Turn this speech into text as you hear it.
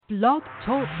Blog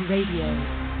Talk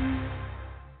Radio.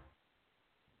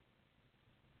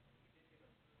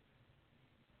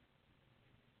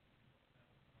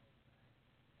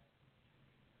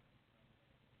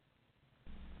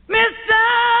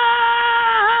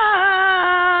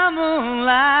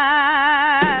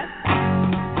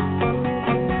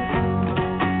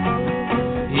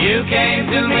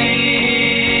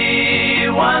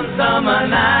 Summer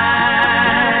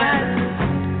night,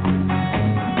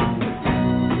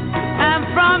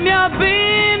 and from your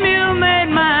beam you made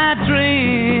my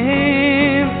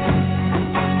dream,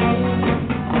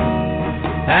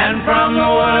 and from the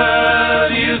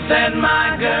world you sent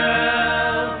my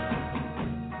girl.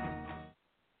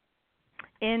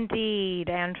 Indeed,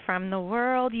 and from the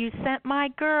world you sent my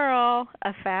girl,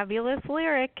 a fabulous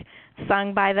lyric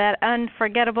sung by that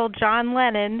unforgettable John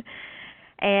Lennon.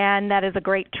 And that is a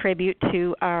great tribute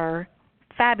to our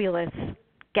fabulous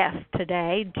guest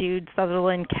today, Jude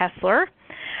Sutherland Kessler.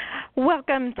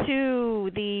 Welcome to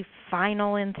the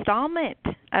final installment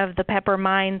of the Pepper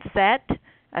Mindset,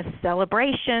 a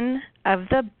celebration of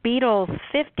the Beatles'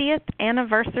 50th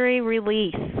anniversary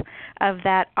release of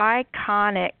that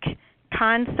iconic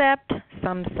concept,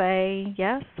 some say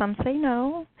yes, some say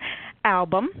no,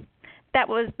 album. That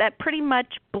pretty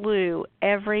much blew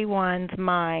everyone's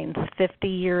minds 50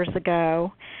 years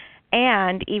ago.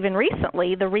 And even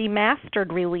recently, the remastered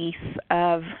release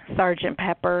of Sgt.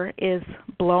 Pepper is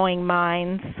blowing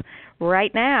minds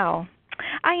right now.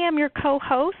 I am your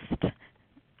co-host,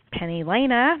 Penny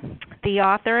Lena, the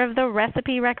author of the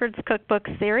Recipe Records Cookbook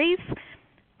series,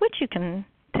 which you can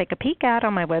take a peek at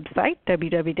on my website,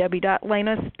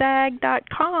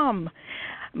 www.lenastag.com.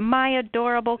 My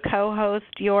adorable co-host,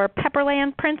 your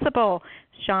Pepperland principal,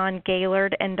 Sean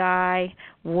Gaylord, and I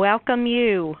welcome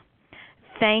you.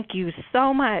 Thank you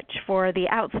so much for the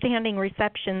outstanding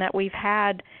reception that we've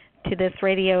had to this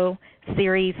radio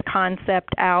series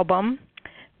concept album,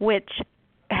 which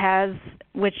is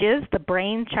the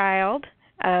brainchild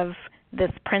of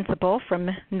this principal from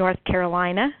North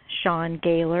Carolina, Sean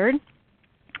Gaylord.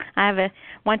 I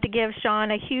want to give Sean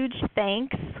a huge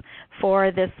thanks for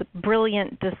this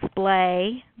brilliant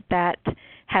display that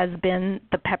has been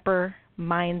the Pepper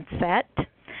Mindset.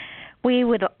 We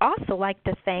would also like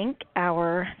to thank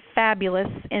our fabulous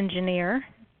engineer,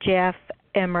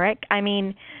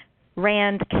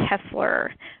 Rand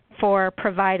Kessler, for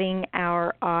providing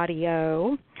our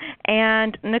audio,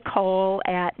 and Nicole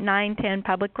at 910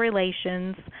 Public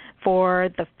Relations for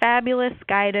the fabulous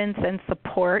guidance and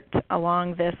support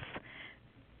along this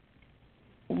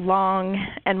long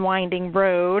and winding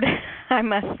road, I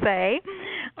must say.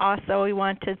 Also, we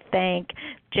want to thank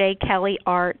J. Kelly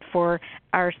Art for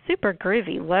our super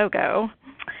groovy logo.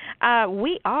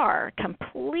 We are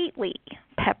completely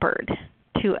peppered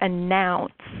to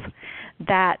announce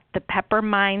that the Pepper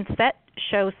Mindset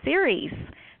show series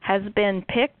has been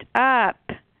picked up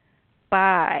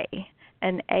by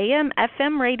an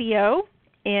AM/FM radio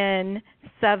in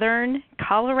southern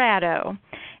Colorado.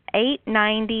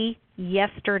 890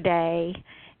 Yesterday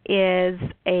is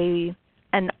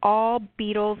an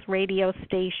all-Beatles radio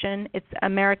station. It's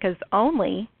America's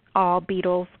only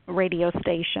all-Beatles radio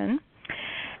station.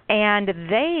 And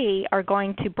they are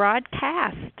going to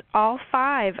broadcast all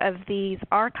 5 of these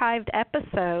archived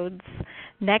episodes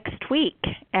next week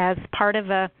as part of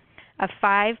a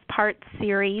 5-part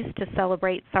series to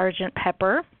celebrate Sgt.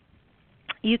 Pepper.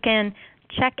 You can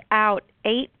check out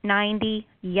 890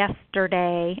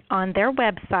 Yesterday on their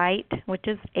website, which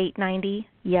is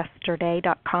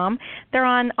 890yesterday.com. They're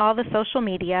on all the social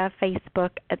media,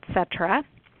 Facebook, etc.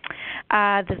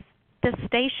 This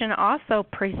station also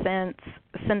presents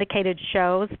syndicated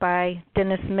shows by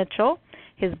Dennis Mitchell,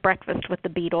 his Breakfast with the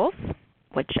Beatles,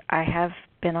 which I have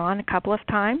been on a couple of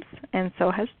times, and so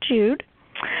has Jude.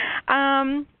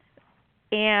 And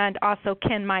also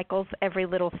Ken Michaels' Every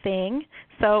Little Thing.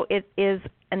 So it is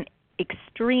an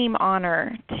extreme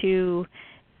honor to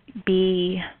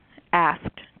be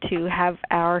asked to have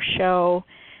our show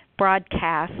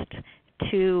broadcast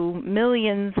to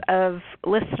millions of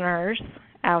listeners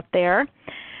out there.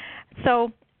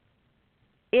 So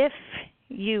if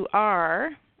you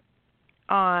are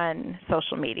on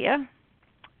social media,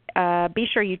 be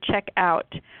sure you check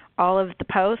out all of the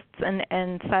posts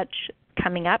and such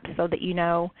coming up so that you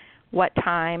know what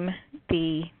time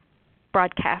the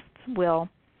broadcasts will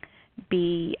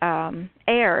be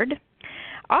aired.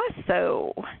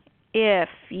 Also, if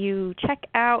you check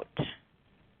out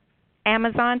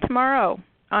Amazon tomorrow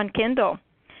on Kindle,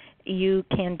 you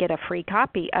can get a free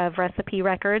copy of Recipe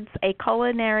Records, a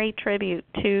culinary tribute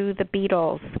to the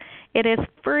Beatles. It is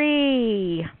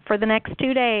free for the next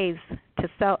 2 days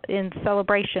in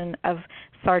celebration of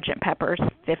Sgt. Pepper's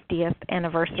 50th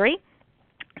anniversary.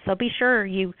 So be sure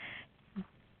you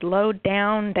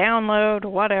download,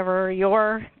 whatever,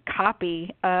 your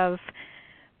copy of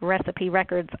Recipe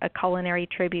Records, A Culinary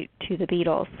Tribute to the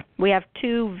Beatles. We have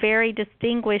 2 very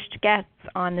distinguished guests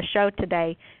on the show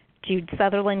today, Jude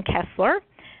Sutherland Kessler,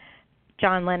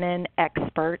 John Lennon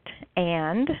expert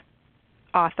and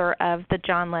author of the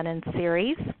John Lennon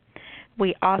series.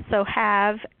 We also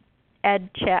have Ed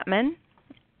Chapman,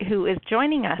 who is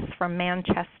joining us from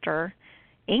Manchester,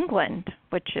 England,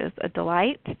 which is a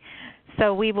delight.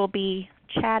 So we will be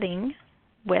chatting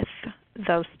with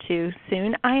those 2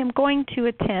 soon. I am going to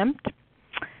attempt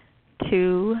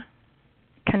to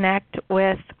connect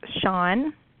with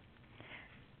Sean.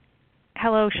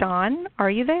 Hello, Sean. Are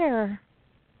you there?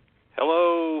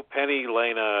 Hello, Penny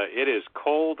Lena. It is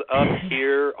cold up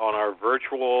here on our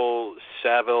virtual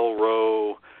Savile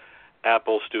Row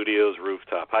Apple Studios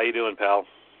rooftop. How you doing, pal?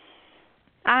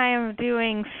 I am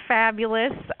doing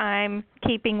fabulous. I'm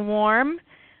keeping warm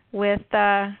with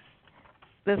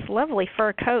this lovely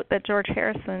fur coat that George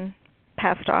Harrison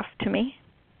passed off to me.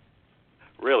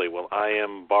 Really? Well, I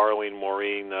am borrowing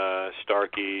Maureen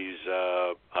Starkey's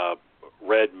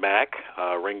red Mac.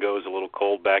 Ringo's a little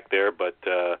cold back there, but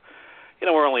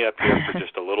we're only up here for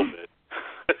just a little bit.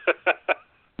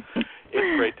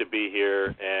 It's great to be here,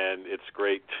 and it's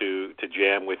great to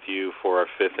jam with you for our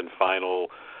 5th and final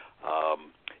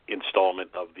installment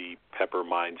of the Pepper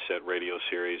Mindset radio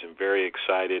series. I'm very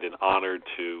excited and honored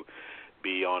to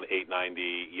be on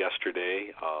 890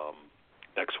 yesterday,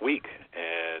 next week,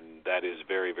 and that is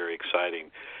very, very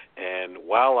exciting. And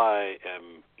while I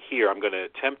am here, I'm going to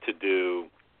attempt to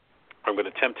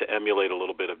emulate a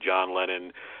little bit of John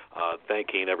Lennon,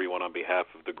 thanking everyone on behalf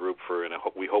of the group and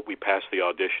we hope we passed the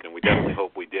audition, and we definitely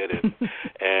hope we did it.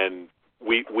 And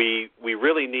we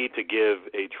really need to give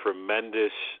a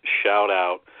tremendous shout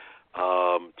out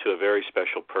to a very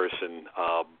special person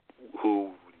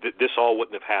who this all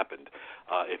wouldn't have happened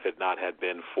if it not had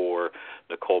been for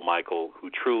Nicole Michael, who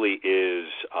truly is,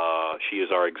 she is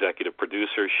our executive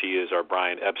producer, she is our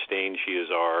Brian Epstein, she is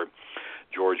our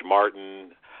George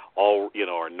Martin, all,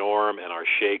 our Norm and our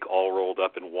Shake all rolled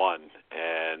up in one.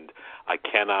 And I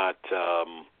cannot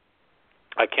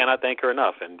thank her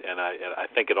enough. And I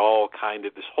think it all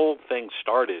this whole thing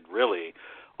started really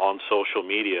on social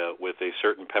media with a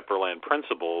certain Pepperland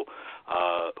principal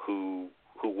who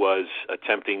was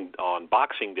attempting on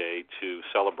Boxing Day to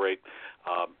celebrate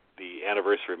the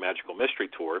anniversary of Magical Mystery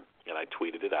Tour, and I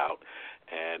tweeted it out,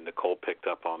 and Nicole picked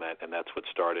up on that, and that's what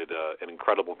started an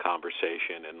incredible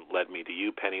conversation and led me to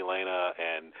you, Penny Lena,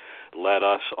 and led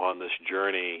us on this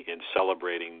journey in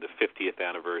celebrating the 50th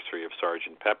anniversary of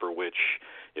Sgt. Pepper, which,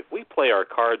 if we play our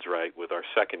cards right with our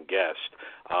second guest,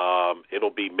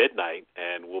 it'll be midnight,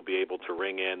 and we'll be able to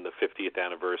ring in the 50th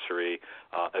anniversary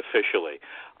officially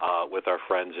with our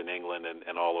friends in England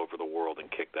and all over the world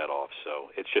and kick that off. So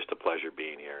it's just a pleasure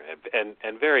being here,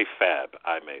 and very fab,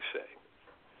 I may say.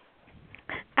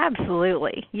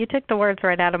 Absolutely. You took the words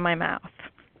right out of my mouth.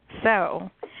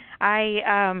 So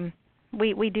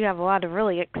we do have a lot of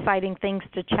really exciting things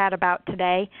to chat about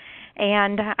today,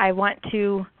 and I want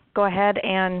to go ahead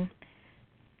and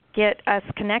get us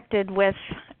connected with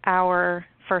our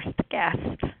first guest,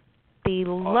 the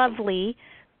lovely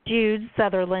Jude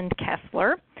Sutherland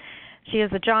Kessler. She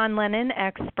is a John Lennon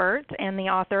expert and the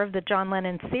author of the John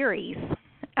Lennon series.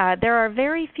 There are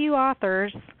very few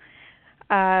authors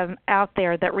out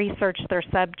there that research their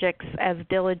subjects as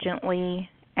diligently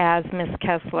as Ms.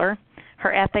 Kessler.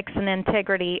 Her ethics and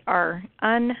integrity are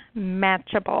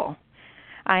unmatchable.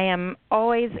 I am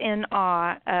always in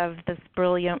awe of this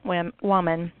brilliant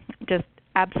woman, just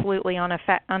absolutely on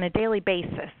a daily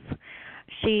basis.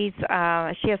 She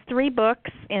has 3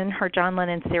 books in her John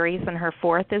Lennon series, and her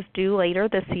 4th is due later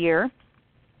this year.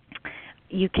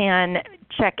 You can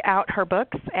check out her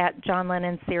books at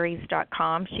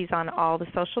johnlennonseries.com. She's on all the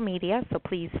social media, so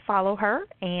please follow her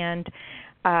and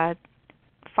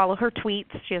follow her tweets.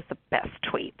 She has the best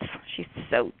tweets. She's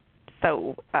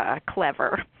so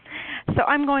clever. So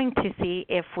I'm going to see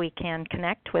if we can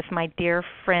connect with my dear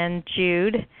friend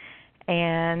Jude.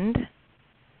 And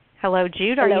hello,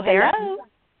 Jude. Are you there? Hello.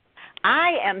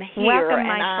 I am here. Welcome,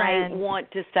 my friend. I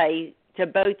want to say to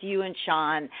both you and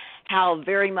Sean how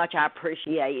very much I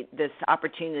appreciate this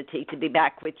opportunity to be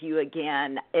back with you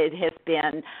again. It has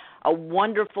been a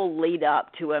wonderful lead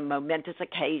up to a momentous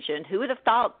occasion. Who would have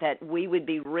thought that we would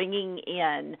be ringing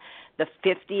in the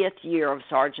 50th year of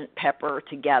Sgt. Pepper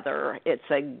together? It's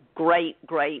a great,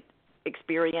 great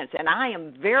experience, and I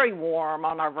am very warm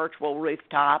on our virtual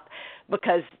rooftop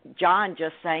because John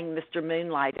just sang Mr.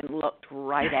 Moonlight and looked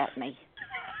right at me.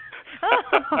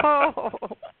 Oh.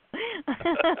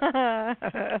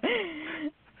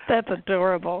 That's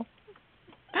adorable.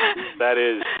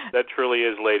 That truly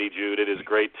is, Lady Jude. It is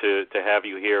great to have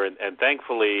you here, and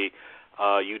thankfully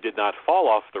you did not fall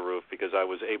off the roof because I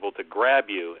was able to grab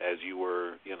you as you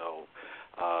were,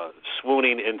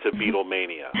 swooning into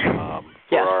Beatlemania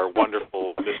for our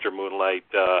wonderful Mr. Moonlight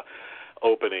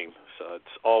opening. So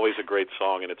it's always a great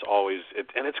song, and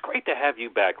it's great to have you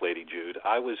back, Lady Jude.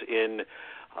 I was in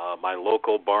my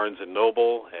local Barnes &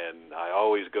 Noble, and I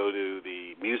always go to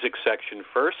the music section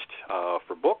first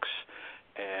for books,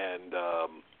 and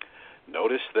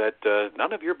noticed that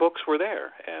none of your books were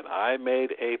there, and I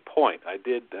made a point. I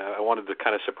wanted to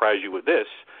kind of surprise you with this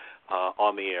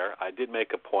on the air. I did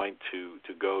make a point to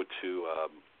go to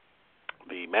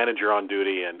the manager on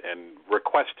duty and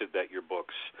requested that your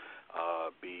books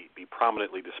be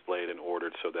prominently displayed and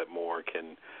ordered so that more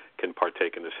can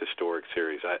partake in this historic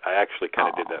series. I actually kind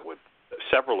of did that with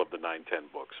several of the 910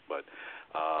 books, but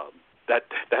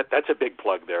that's a big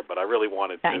plug there. But I really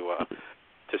wanted to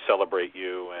celebrate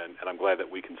you, and I'm glad that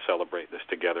we can celebrate this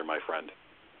together, my friend.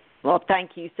 Well,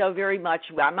 thank you so very much.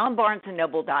 I'm on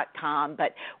BarnesandNoble.com,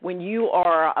 but when you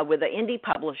are with an indie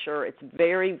publisher, it's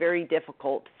very, very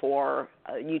difficult for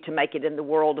you to make it in the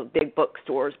world of big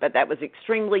bookstores. But that was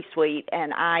extremely sweet,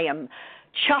 and I am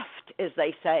chuffed, as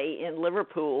they say in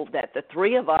Liverpool, that the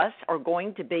three of us are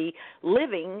going to be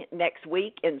living next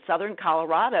week in southern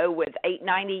Colorado with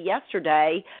 890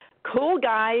 yesterday. Cool,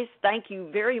 guys. Thank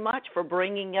you very much for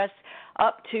bringing us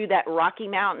up to that Rocky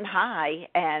Mountain High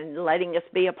and letting us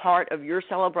be a part of your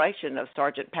celebration of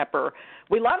Sgt. Pepper.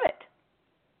 We love it.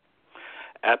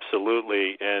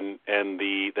 Absolutely, and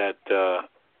that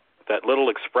little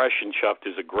expression, chuffed,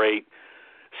 is a great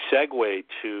segue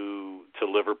to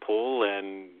Liverpool,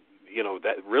 and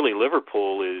that really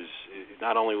Liverpool is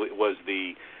not only was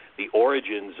the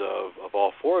origins of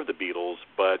all four of the Beatles,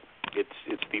 but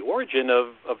it's the origin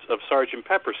of Sgt.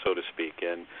 Pepper, so to speak.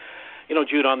 And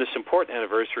Jude, on this important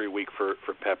anniversary week for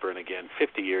Pepper, and again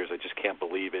 50 years, I just can't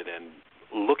believe it. And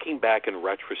looking back in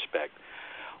retrospect,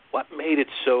 what made it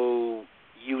so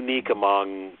unique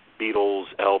among Beatles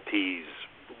LPs?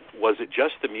 Was it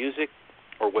just the music,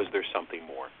 or was there something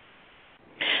more?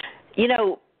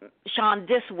 Sean,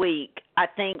 this week, I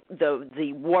think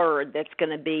the word that's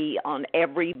going to be on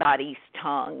everybody's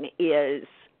tongue is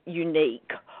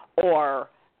unique, or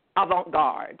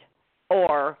avant-garde,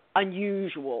 or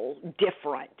unusual,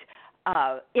 different,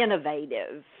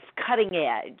 innovative, cutting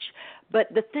edge. But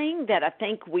the thing that I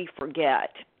think we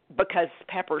forget, because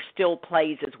Pepper still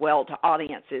plays as well to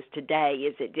audiences today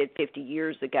as it did 50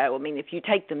 years ago. I mean, if you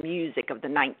take the music of the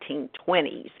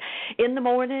 1920s, in the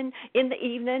morning, in the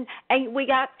evening, and we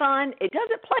got fun, it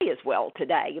doesn't play as well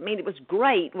today. I mean, it was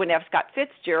great when F. Scott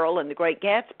Fitzgerald and the Great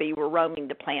Gatsby were roaming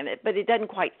the planet, but it doesn't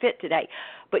quite fit today.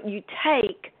 But you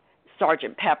take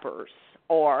Sgt. Pepper's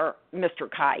or Mr.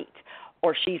 Kite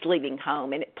or She's Leaving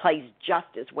Home, and it plays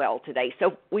just as well today.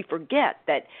 So we forget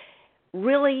that.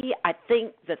 Really, I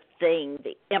think the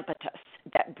impetus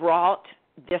that brought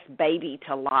this baby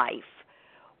to life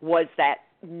was that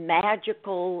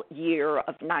magical year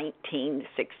of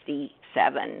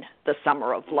 1967, the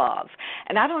Summer of Love.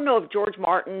 And I don't know if George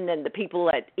Martin and the people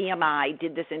at EMI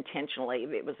did this intentionally,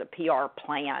 if it was a PR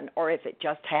plan or if it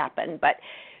just happened, but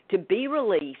to be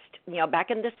released,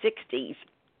 back in the 60s,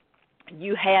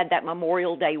 you had that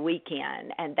Memorial Day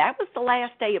weekend, and that was the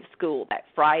last day of school, that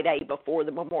Friday before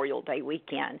the Memorial Day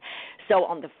weekend. So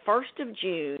on the 1st of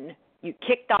June, you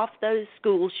kicked off those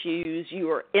school shoes, you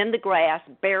were in the grass,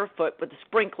 barefoot, with a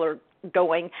sprinkler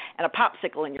going and a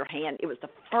popsicle in your hand. It was the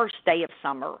first day of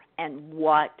summer, and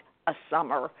what a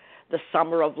summer. The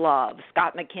Summer of Love.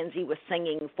 Scott McKenzie was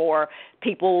singing for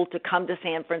people to come to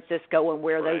San Francisco and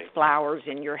wear those flowers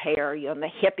in your hair, and the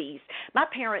hippies. My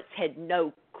parents had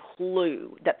no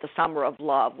clue that the Summer of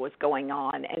Love was going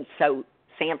on, and so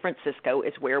San Francisco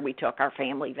is where we took our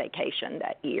family vacation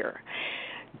that year.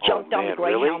 Jumped on the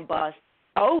Greyhound bus.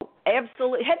 Oh,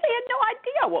 absolutely. They had no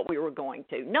idea what we were going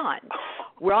to. None.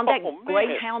 We're on that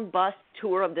Greyhound bus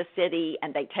tour of the city,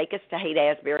 and they take us to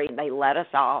Haight-Ashbury, and they let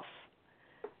us off.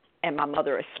 And my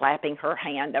mother is slapping her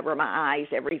hand over my eyes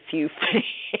every few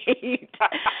feet.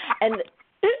 And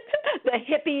the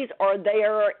hippies are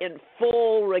there in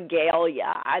full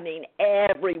regalia. I mean,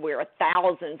 everywhere,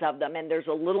 thousands of them. And there's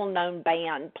a little-known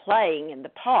band playing in the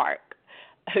park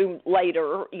whom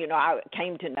later, I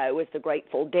came to know as the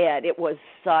Grateful Dead. It was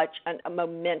such a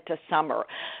momentous summer.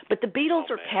 But the Beatles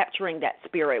are capturing that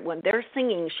spirit. When they're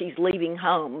singing She's Leaving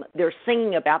Home, they're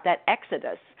singing about that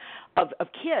exodus of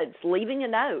kids leaving a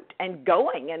note and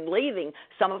going and leaving,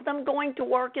 some of them going to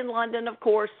work in London, of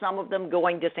course, some of them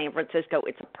going to San Francisco.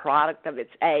 It's a product of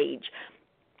its age.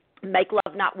 Make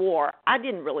love, not war. I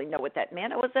didn't really know what that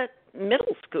meant. I was a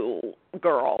middle school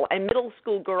girl, and middle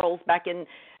school girls back in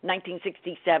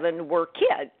 1967 were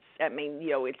kids. I mean,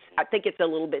 I think it's a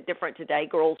little bit different today.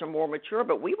 Girls are more mature,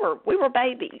 but we were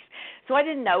babies. So I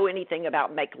didn't know anything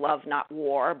about Make Love, Not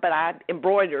War, but I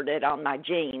embroidered it on my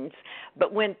jeans.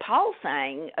 But when Paul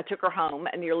sang I Took Her Home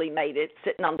and Nearly Made It,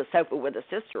 sitting on the sofa with a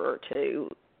sister or two,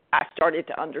 I started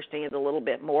to understand a little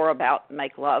bit more about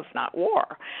Make Love, Not War.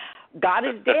 God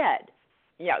is dead,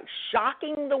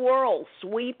 shocking the world,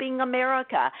 sweeping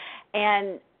America.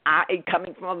 And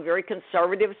coming from a very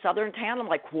conservative southern town, I'm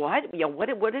like, what? What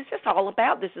is this all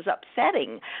about? This is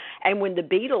upsetting. And when the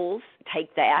Beatles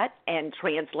take that and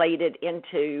translate it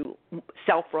into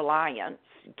self-reliance,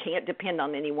 can't depend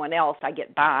on anyone else, I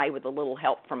get by with a little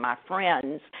help from my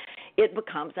friends, it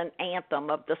becomes an anthem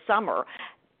of the summer.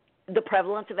 The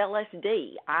prevalence of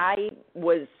LSD. I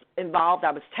was involved.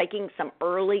 I was taking some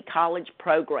early college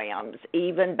programs,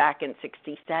 even back in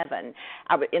 '67.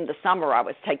 In the summer, I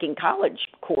was taking college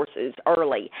courses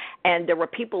early, and there were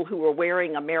people who were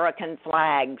wearing American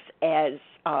flags as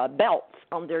belts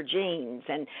on their jeans,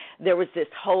 and there was this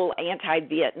whole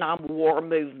anti-Vietnam War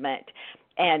movement.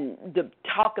 And the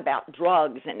talk about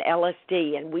drugs and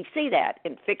LSD, and we see that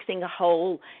in Fixing a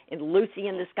Hole, in Lucy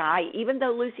in the Sky, even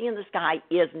though Lucy in the Sky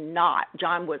is not.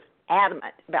 John was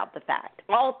adamant about the fact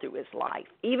all through his life,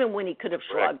 even when he could have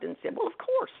shrugged and said, well, of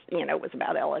course, it was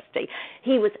about LSD.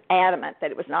 He was adamant that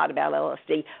it was not about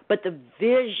LSD, but the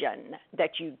vision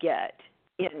that you get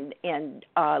in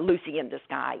Lucy in the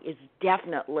Sky is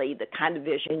definitely the kind of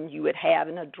vision you would have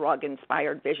in a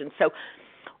drug-inspired vision. So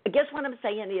I guess what I'm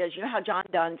saying is, how John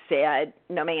Donne said,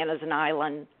 no man is an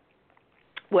island?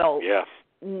 Well, yeah.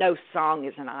 No song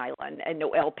is an island, and no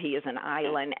LP is an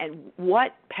island. And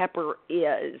what Pepper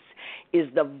is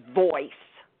the voice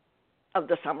of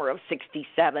the summer of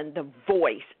 '67, the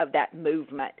voice of that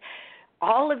movement.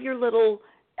 All of your little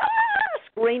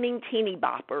screaming teeny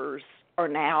boppers are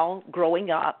now growing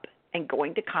up and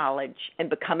going to college and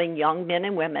becoming young men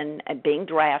and women and being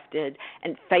drafted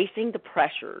and facing the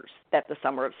pressures that the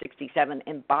summer of '67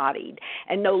 embodied.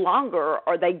 And no longer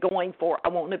are they going for, I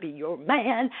want to be your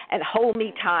man and hold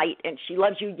me tight and she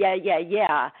loves you, yeah, yeah,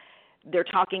 yeah. They're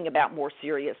talking about more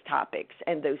serious topics,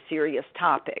 and those serious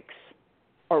topics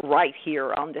are right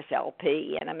here on this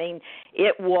LP. And I mean,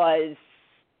 it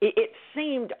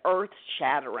seemed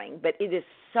earth-shattering, but it is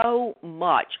so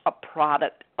much a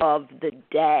product of the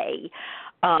day.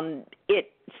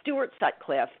 Stuart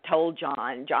Sutcliffe told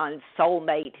John's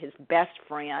soulmate, his best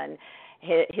friend,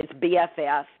 his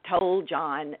BFF, told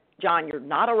John, you're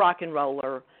not a rock and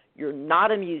roller, you're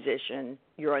not a musician,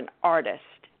 you're an artist.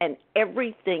 And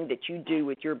everything that you do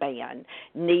with your band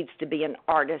needs to be an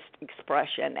artist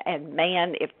expression. And,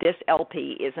 man, if this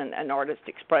LP isn't an artist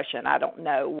expression, I don't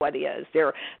know what is.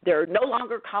 They're no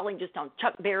longer calling just on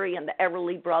Chuck Berry and the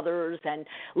Everly Brothers and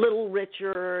Little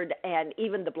Richard and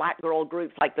even the black girl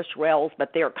groups like the Shirelles, but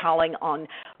they're calling on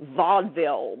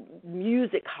vaudeville,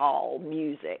 music hall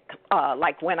music,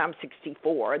 like When I'm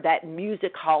 64, that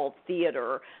music hall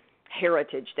theater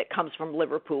heritage that comes from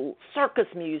Liverpool, circus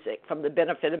music from the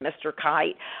benefit of Mr.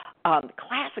 Kite,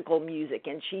 classical music,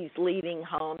 and She's Leaving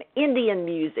Home, Indian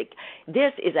music.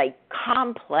 This is a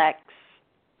complex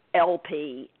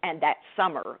LP, and that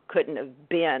summer couldn't have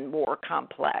been more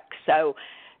complex. So,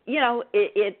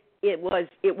 it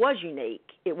was unique,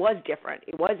 it was different,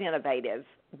 it was innovative,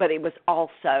 but it was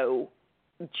also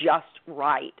just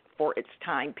right for its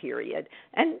time period,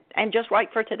 and just right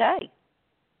for today.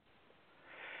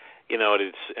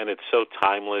 It's so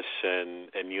timeless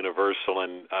and universal.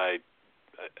 And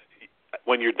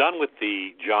when you're done with the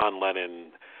John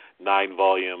Lennon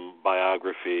 9-volume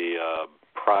biography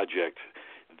project,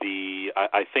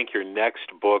 I think your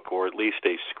next book, or at least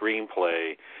a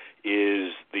screenplay,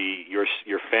 is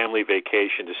your family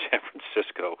vacation to San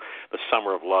Francisco, The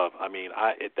Summer of Love. I mean,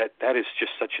 that is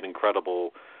just such an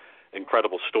incredible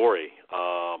story.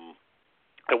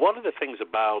 And one of the things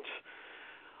about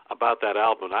that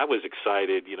album, I was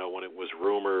excited, when it was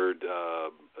rumored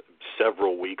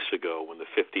several weeks ago, when the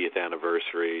 50th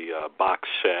anniversary box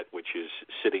set, which is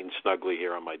sitting snugly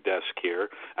here on my desk here.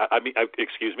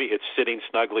 It's sitting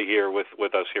snugly here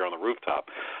with us here on the rooftop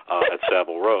at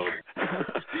Savile Road.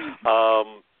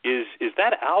 is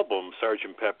that album,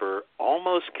 Sgt. Pepper,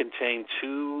 almost contained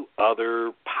two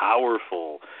other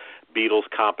powerful Beatles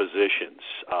compositions,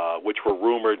 which were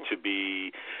rumored to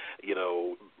be,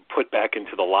 put back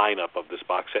into the lineup of this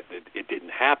box set. It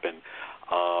didn't happen.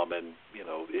 And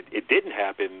it didn't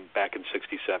happen back in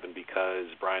 '67 because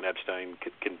Brian Epstein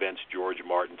convinced George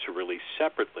Martin to release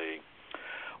separately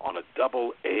on a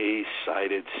double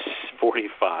A-sided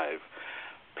 45,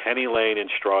 Penny Lane and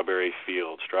Strawberry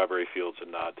Fields. Strawberry Fields, a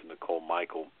nod to Nicole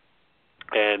Michael.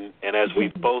 And as we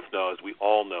both know, as we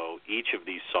all know, each of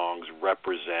these songs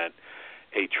represent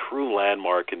a true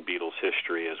landmark in Beatles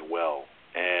history as well.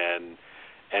 And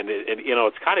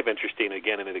it's kind of interesting,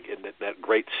 again, in that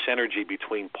great synergy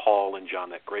between Paul and John,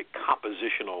 that great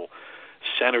compositional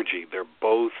synergy. They're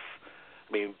both,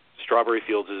 Strawberry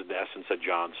Fields is in essence a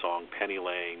John song. Penny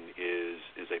Lane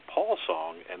is a Paul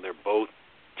song, and they're both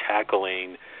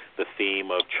tackling the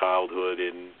theme of childhood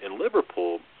in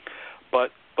Liverpool.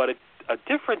 But a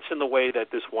difference in the way that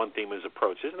this one theme is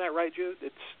approached. Isn't that right, Jude?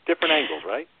 It's different angles,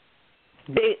 right?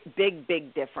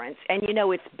 Big difference. And,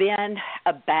 it's been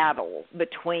a battle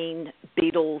between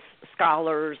Beatles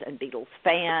scholars and Beatles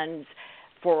fans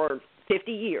for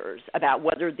 50 years about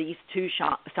whether these two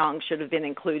songs should have been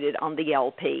included on the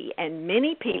LP. And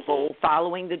many people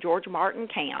following the George Martin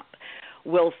camp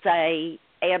will say,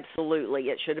 absolutely,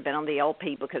 it should have been on the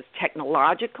LP because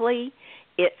technologically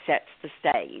it sets the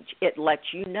stage. It lets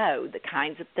you know the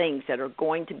kinds of things that are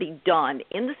going to be done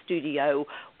in the studio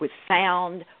with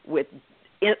sound, with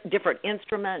different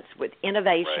instruments, with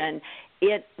innovation. Right.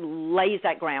 It lays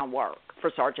that groundwork for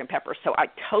Sgt. Pepper. So I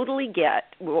totally get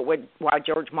why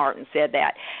George Martin said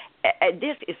that.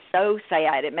 This is so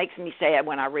sad. It makes me sad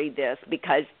when I read this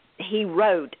because he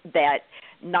wrote that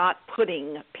not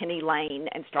putting Penny Lane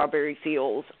and Strawberry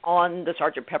Fields on the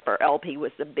Sgt. Pepper LP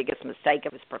was the biggest mistake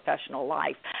of his professional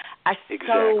life. I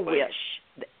so wish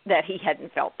that he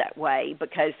hadn't felt that way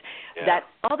because that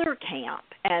other camp,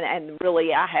 and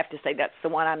really I have to say that's the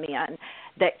one I'm in,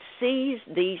 that sees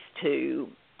these two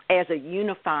as a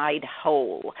unified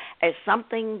whole, as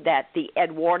something that the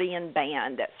Edwardian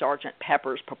band that Sgt.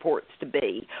 Pepper's purports to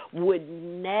be would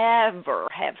never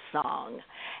have sung.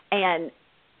 And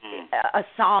a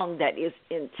song that is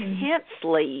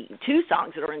two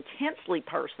songs that are intensely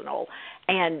personal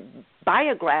and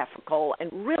biographical and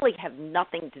really have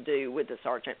nothing to do with the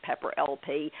Sgt. Pepper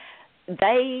LP,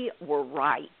 they were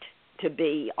right to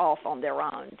be off on their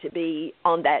own, to be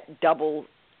on that double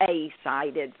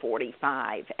A-sided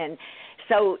 45. And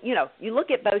so, you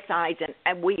look at both sides, and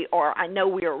I know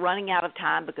we are running out of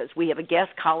time because we have a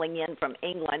guest calling in from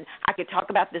England. I could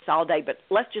talk about this all day, but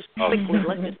let's just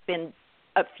spend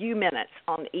a few minutes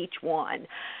on each one.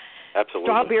 Absolutely.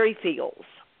 Strawberry Fields.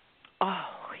 Oh,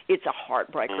 it's a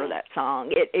heartbreaker, that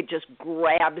song. It just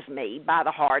grabs me by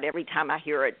the heart every time I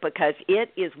hear it because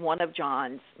it is one of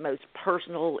John's most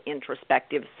personal,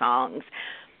 introspective songs.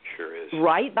 Sure is.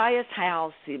 Right by his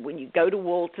house, when you go to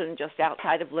Woolton, just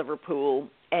outside of Liverpool,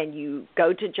 and you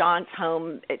go to John's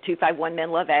home at 251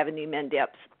 Menlove Avenue, Mendips,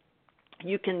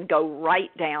 you can go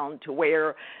right down to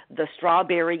where the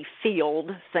Strawberry Field,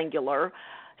 singular,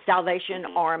 Salvation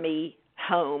Army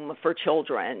home for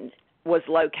children was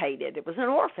located. It was an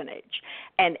orphanage.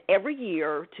 And every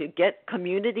year, to get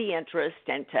community interest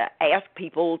and to ask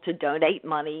people to donate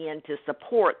money and to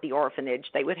support the orphanage,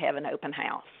 they would have an open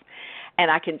house. And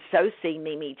I can so see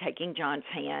Mimi taking John's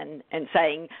hand and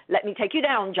saying, "Let me take you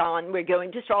down, John. We're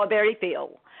going to Strawberry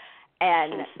Field."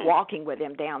 And walking with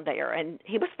him down there. And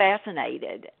he was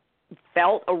fascinated,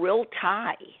 felt a real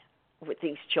tie with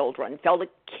these children, felt a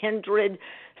kindred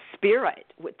spirit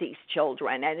with these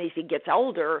children. And as he gets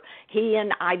older, he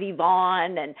and Ivy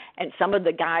Vaughn and some of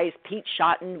the guys, Pete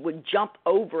Shotton, would jump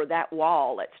over that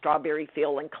wall at Strawberry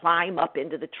Field and climb up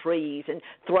into the trees and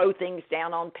throw things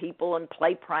down on people and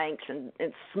play pranks and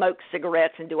smoke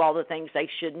cigarettes and do all the things they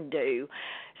shouldn't do.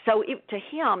 So to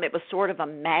him, it was sort of a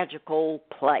magical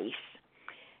place.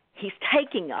 He's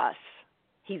taking us,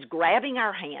 he's grabbing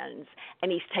our hands,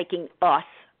 and he's taking us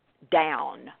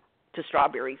down to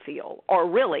Strawberry Field. Or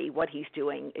really what he's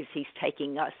doing is he's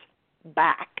taking us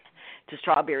back to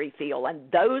Strawberry Field. And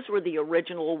those were the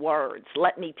original words,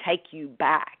 "Let me take you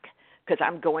back, because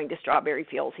I'm going to Strawberry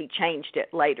Fields." He changed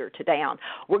it later to "down."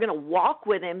 We're going to walk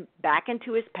with him back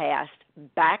into his past,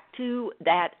 back to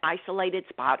that isolated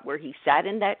spot where he sat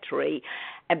in that tree,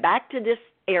 and back to this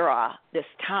era, this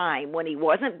time when he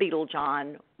wasn't Beatle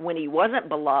John, when he wasn't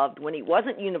beloved, when he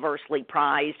wasn't universally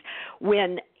prized,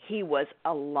 when he was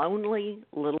a lonely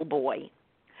little boy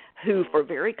who, for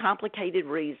very complicated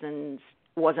reasons,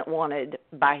 wasn't wanted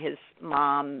by his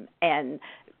mom and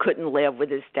couldn't live with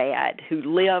his dad, who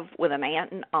lived with an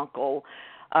aunt and uncle,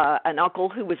 an uncle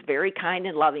who was very kind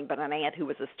and loving, but an aunt who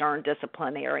was a stern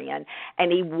disciplinarian.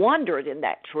 And he wondered in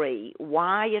that tree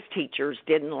why his teachers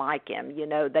didn't like him. You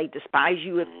know, they despise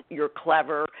you if you're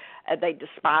clever. They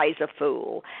despise a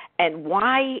fool. And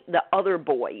why the other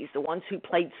boys, the ones who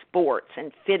played sports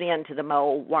and fit into the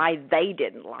mold, why they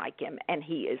didn't like him. And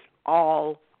he is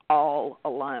all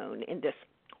alone in this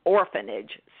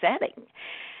orphanage setting.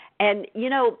 And, you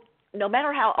know, no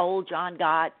matter how old John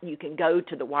got, you can go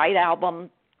to the White Album.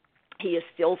 He is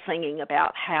still singing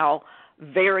about how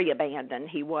very abandoned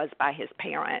he was by his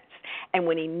parents. And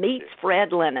when he meets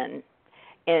Fred Lennon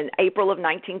in April of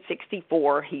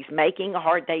 1964, he's making A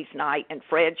Hard Day's Night, and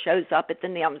Fred shows up at the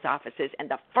NIMS offices, and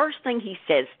the first thing he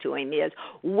says to him is,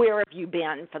 "Where have you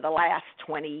been for the last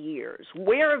 20 years?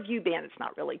 Where have you been?" It's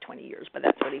not really 20 years, but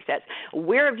that's what he says.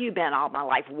 "Where have you been all my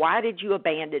life? Why did you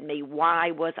abandon me?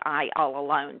 Why was I all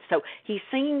alone?" So he's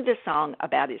singing this song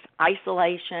about his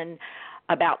isolation,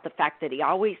 about the fact that he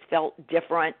always felt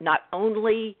different, not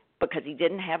only because he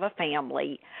didn't have a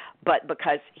family, but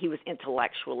because he was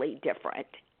intellectually different.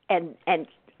 And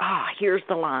here's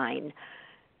the line,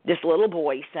 this little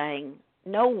boy saying,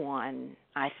 "No one,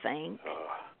 I think,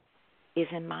 is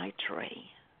in my tree."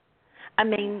 I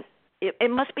mean,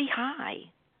 it must be high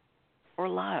or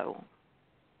low.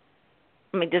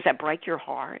 I mean, does that break your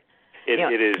heart? It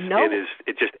is.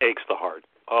 It just aches the heart.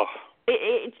 Oh.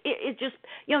 It just,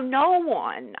 you know, no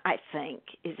one, I think,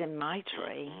 is in my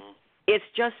tree. Mm-hmm. It's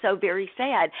just so very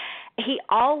sad. He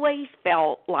always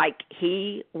felt like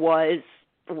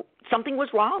something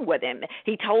was wrong with him.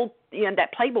 He told, in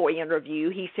that Playboy interview,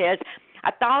 he says,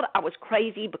 "I thought I was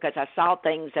crazy because I saw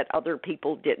things that other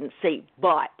people didn't see.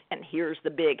 But," and here's the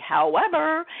big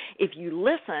however, "if you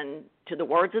listen to the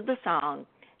words of the song,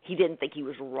 he didn't think he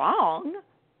was wrong.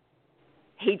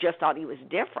 He just thought he was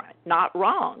different, not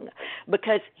wrong,"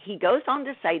 because he goes on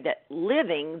to say that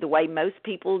living the way most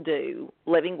people do,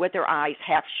 living with their eyes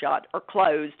half shut or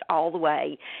closed all the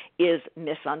way, is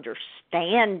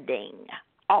misunderstanding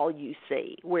all you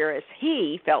see, whereas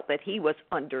he felt that he was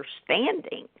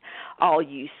understanding all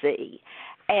you see.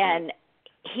 And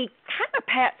he kind of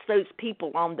pats those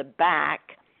people on the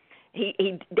back.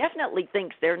 He definitely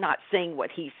thinks they're not seeing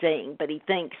what he's seeing, but he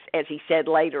thinks, as he said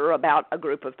later about a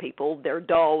group of people, they're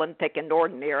dull and thick and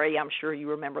ordinary. I'm sure you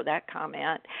remember that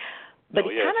comment. But he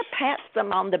kind of pats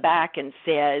them on the back and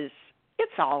says,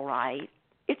 "It's all right.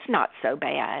 It's not so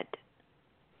bad."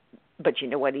 But you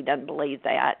know what? He doesn't believe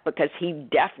that, because he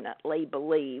definitely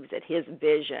believes that his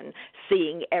vision,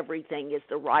 seeing everything, is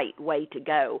the right way to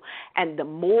go. And the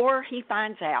more he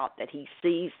finds out that he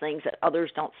sees things that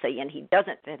others don't see, and he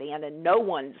doesn't fit in, and no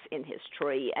one's in his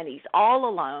tree, and he's all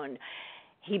alone,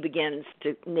 he begins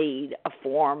to need a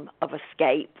form of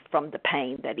escape from the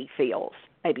pain that he feels.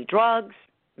 Maybe drugs,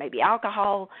 maybe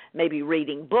alcohol, maybe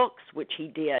reading books, which he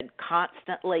did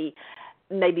constantly,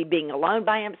 maybe being alone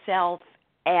by himself.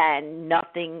 And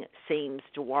nothing seems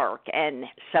to work. And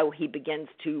so he begins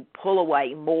to pull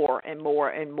away more and more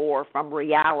and more from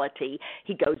reality.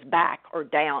 He goes back or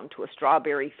down to a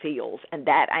strawberry fields, and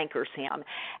that anchors him.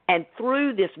 And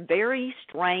through this very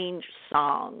strange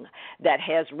song that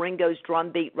has Ringo's drum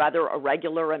beat rather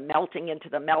irregular and melting into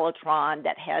the mellotron,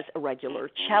 that has irregular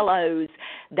cellos,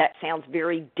 that sounds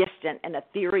very distant and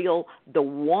ethereal, the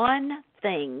one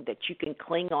thing that you can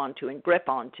cling on to and grip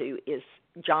onto is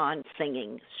John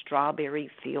singing "Strawberry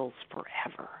Fields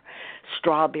Forever."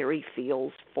 Strawberry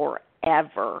Fields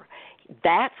Forever.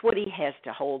 That's what he has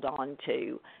to hold on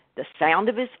to. The sound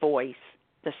of his voice,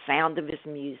 the sound of his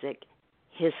music,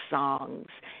 his songs,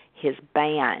 his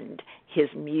band,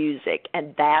 his music,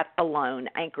 and that alone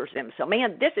anchors him. So,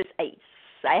 man, this is a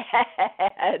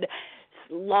sad,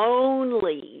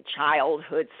 lonely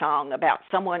childhood song about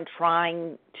someone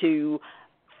trying to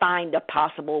find a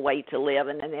possible way to live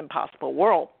in an impossible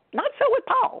world. Not so with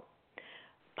Paul.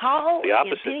 Paul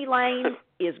in Penny Lane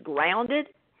is grounded.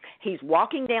 He's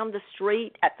walking down the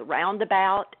street at the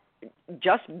roundabout,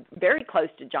 just very close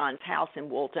to John's house in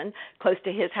Woolton, close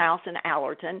to his house in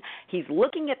Allerton. He's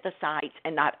looking at the sights,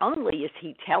 and not only is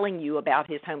he telling you about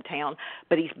his hometown,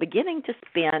 but he's beginning to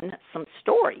spin some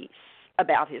stories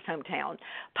about his hometown.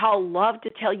 Paul loved to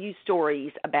tell you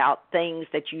stories about things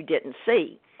that you didn't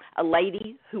see. A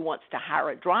lady who wants to hire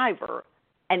a driver,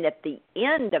 and at the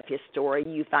end of his story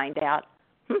you find out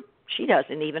she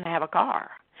doesn't even have a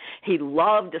car. He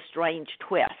loved a strange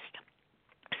twist.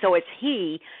 So as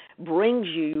he brings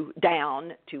you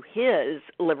down to his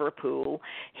Liverpool,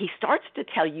 he starts to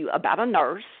tell you about a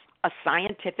nurse, a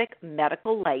scientific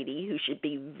medical lady who should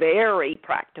be very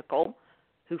practical,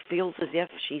 who feels as if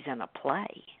she's in a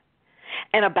play.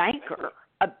 and a banker,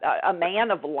 a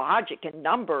man of logic and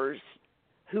numbers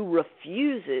who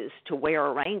refuses to wear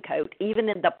a raincoat even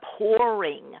in the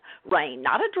pouring rain,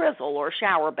 not a drizzle or a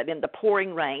shower, but in the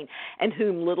pouring rain, and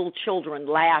whom little children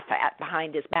laugh at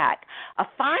behind his back. A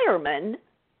fireman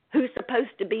who's supposed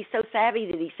to be so savvy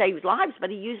that he saves lives, but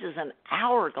he uses an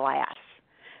hourglass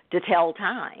to tell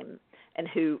time, and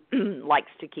who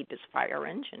likes to keep his fire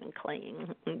engine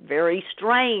clean. Very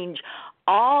strange.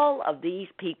 All of these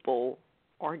people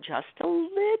are just a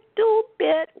little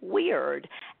bit weird.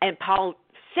 And Paul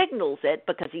signals it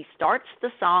because he starts the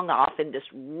song off in this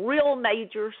real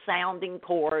major sounding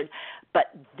chord, but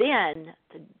then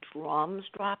the drums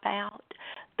drop out,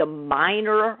 the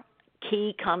minor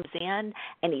key comes in,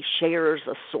 and he shares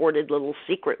a sordid little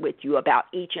secret with you about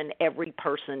each and every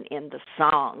person in the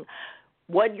song.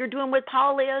 What you're doing with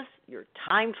Paul is you're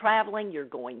time traveling, you're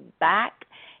going back.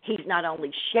 He's not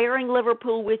only sharing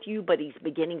Liverpool with you, but he's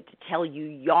beginning to tell you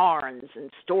yarns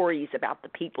and stories about the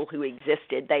people who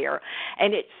existed there.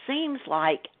 And it seems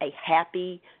like a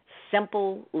happy,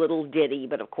 simple little ditty,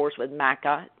 but of course with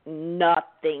Macca,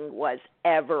 nothing was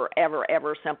ever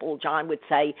simple. John would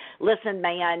say, listen,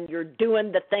 man, you're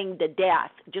doing the thing to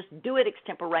death. Just do it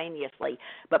extemporaneously.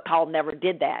 But Paul never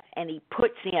did that. And he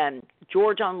puts in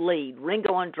George on lead,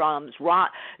 Ringo on drums,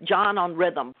 John on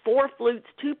rhythm, 4 flutes,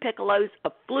 2 piccolos,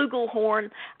 a flugelhorn,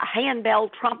 a handbell,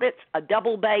 trumpets, a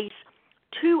double bass,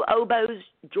 2 oboes,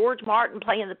 George Martin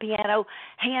playing the piano,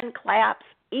 hand claps,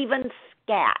 even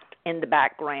scat in the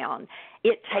background.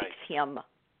 It takes him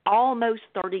almost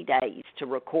 30 days to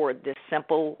record this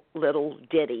simple little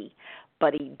ditty,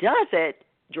 but he does it,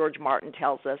 George Martin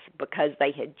tells us, because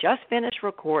they had just finished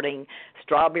recording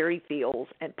Strawberry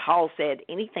Fields, and Paul said,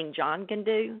 anything John can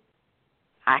do,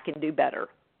 I can do better.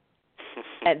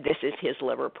 And this is his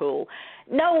Liverpool.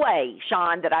 No way,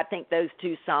 Sean, that I think those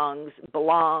 2 songs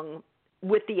belong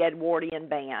with the Edwardian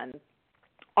Band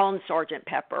on Sgt.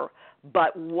 Pepper,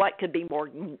 but what could be more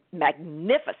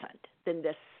magnificent than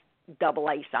this double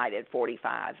A-sided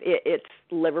 45? It's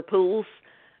Liverpool's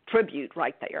tribute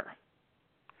right there.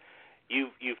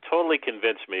 You've totally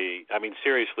convinced me. I mean,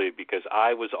 seriously, because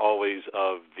I was always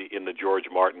in the George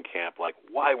Martin camp. Like,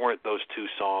 why weren't those 2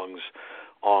 songs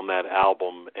on that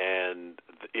album? And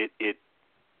it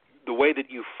the way that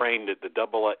you framed it, the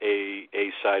double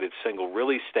A-sided single,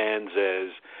 really stands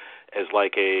as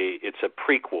like it's a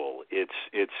prequel.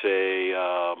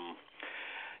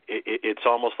 It's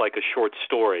almost like a short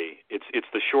story. It's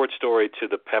the short story to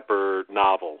the Pepper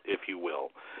novel, if you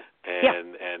will.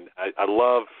 And I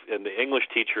love, and the English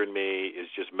teacher in me is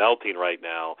just melting right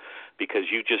now because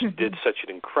you just did such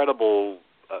an incredible,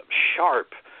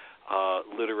 sharp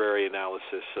literary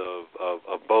analysis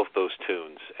of both those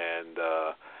tunes, and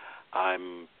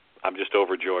I'm just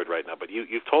overjoyed right now. But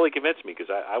you've totally convinced me,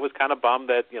 because I was kind of bummed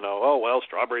that,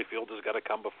 Strawberry Fields has got to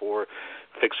come before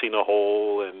Fixing a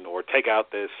Hole or Take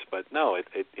Out This. But no,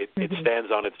 it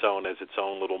stands on its own as its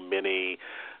own little mini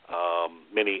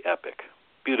epic.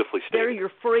 Beautifully stated. They're your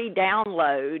free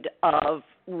download of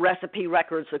Recipe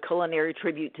Records, a culinary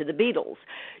tribute to the Beatles.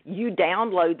 You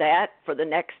download that for the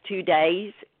next 2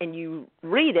 days, and you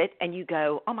read it, and you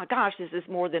go, oh, my gosh, this is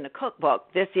more than a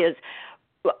cookbook. This is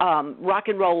rock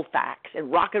and roll facts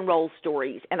and rock and roll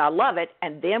stories, and I love it.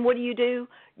 And then what do?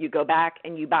 You go back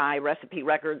and you buy Recipe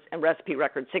Records and Recipe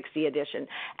Records 60 edition,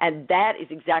 and that is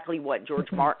exactly what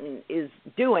George Martin is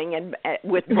doing. And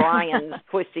with Brian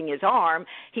twisting his arm,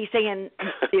 he's saying,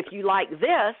 if you like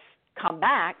this, come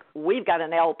back. We've got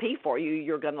an LP for you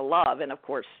you're going to love. And of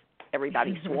course,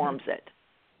 everybody swarms it.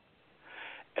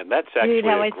 And that's actually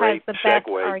a great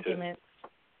segue. Argument.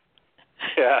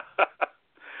 Yeah.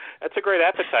 That's a great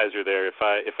appetizer there, if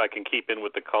I can keep in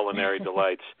with the culinary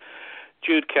delights.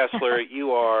 Jude Kessler,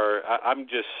 you are. I'm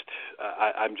just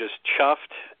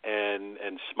chuffed and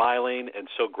smiling, and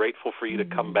so grateful for you to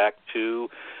come back to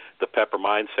the Pepper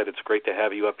Mindset. It's great to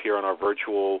have you up here on our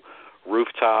virtual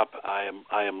rooftop. I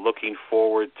am looking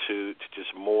forward to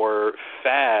just more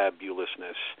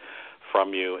fabulousness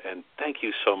from you, and thank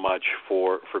you so much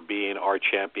for being our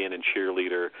champion and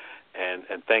cheerleader, and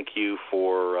thank you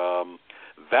for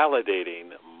validating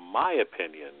my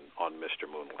opinion on Mr.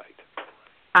 Moonlight.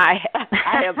 I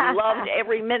have loved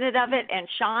every minute of it. And,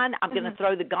 Sean, I'm going to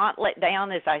throw the gauntlet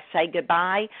down as I say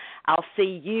goodbye. I'll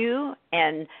see you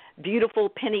and beautiful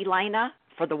Penny Lena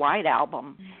for the White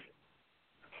Album.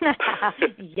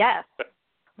 Yes.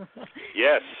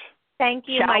 Yes. Thank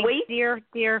you, Shall we? dear,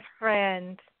 dear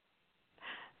friend.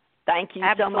 Thank you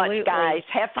Absolutely. so much, guys.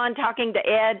 Have fun talking to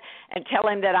Ed and tell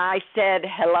him that I said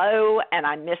hello and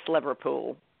I miss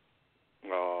Liverpool.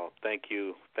 Oh, thank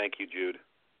you. Thank you, Jude.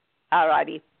 All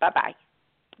righty. Bye-bye.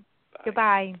 Bye.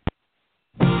 Goodbye.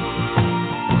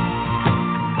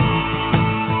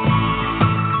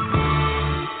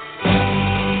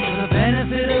 For the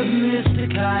benefit of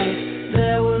Mr. Kite,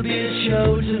 there will be a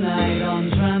show tonight on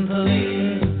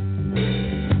Trampoline.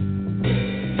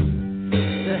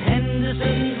 The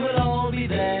Hendersons will all be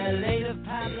there, later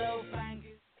Pablo,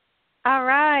 Frankie. All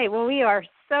right. Well, we are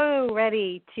so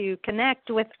ready to connect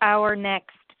with our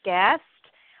next guest,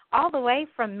 all the way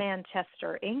from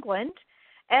Manchester, England,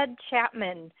 Ed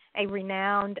Chapman, a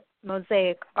renowned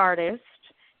mosaic artist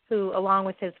who, along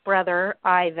with his brother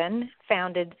Ivan,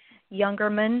 founded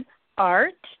Youngerman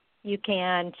Art. You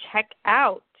can check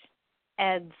out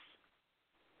Ed's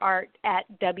art at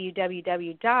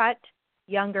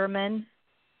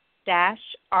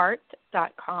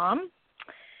www.youngerman-art.com.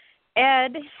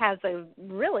 Ed has a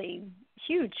really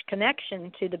huge connection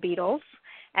to the Beatles,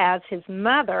 as his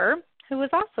mother, who was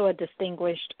also a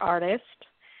distinguished artist,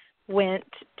 went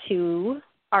to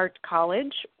art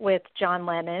college with John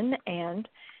Lennon and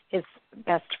his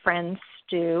best friend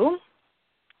Stu.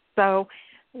 So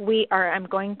I'm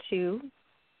going to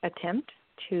attempt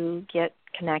to get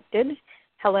connected.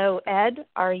 Hello, Ed.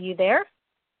 Are you there?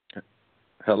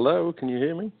 Hello. Can you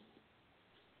hear me?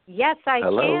 Yes, I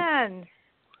Hello. can.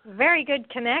 Very good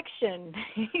connection.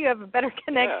 You have a better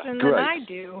connection than I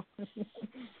do.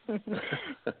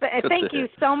 Thank you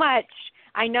so much.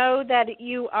 I know that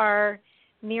you are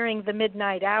nearing the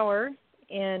midnight hour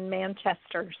in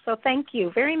Manchester, so thank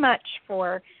you very much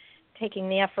for taking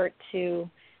the effort to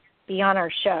be on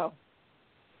our show.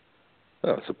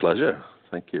 Oh, it's a pleasure.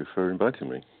 Thank you for inviting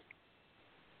me.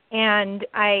 And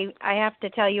I have to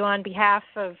tell you, on behalf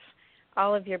of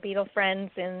all of your Beatle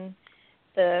friends in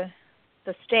the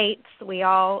States, we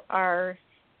all are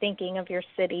thinking of your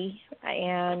city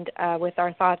and with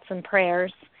our thoughts and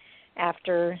prayers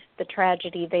after the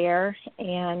tragedy there,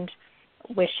 and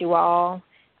wish you all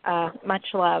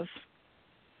much love.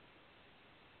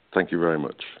 Thank you very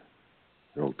much.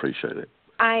 I'll appreciate it.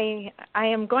 I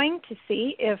am going to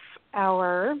see if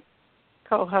our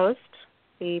co-host,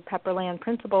 the Pepperland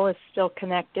principal, is still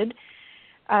connected.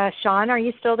 Sean, are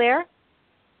you still there?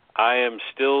 I am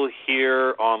still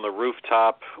here on the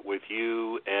rooftop with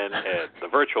you and Ed, the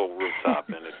virtual rooftop,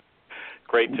 and it's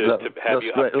great to have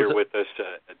you up here with us.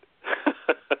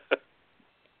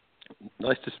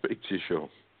 Nice to speak to you, Sean.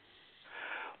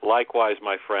 Likewise,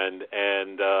 my friend,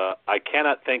 and I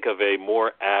cannot think of a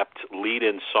more apt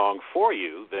lead-in song for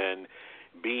you than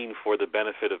Being for the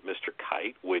Benefit of Mr.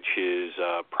 Kite, which is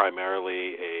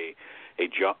primarily a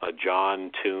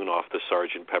John tune off the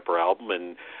Sgt. Pepper album,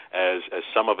 and as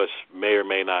some of us may or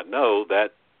may not know,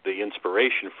 that the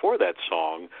inspiration for that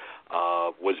song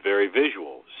was very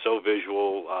visual, so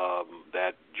visual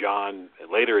that John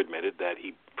later admitted that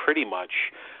he pretty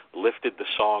much lifted the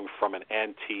song from an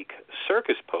antique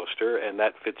circus poster, and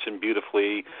that fits in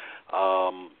beautifully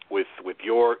with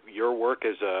your work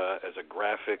as a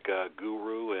graphic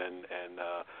guru and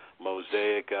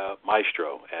mosaic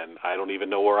maestro. And I don't even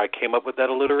know where I came up with that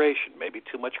alliteration. Maybe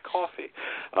too much coffee.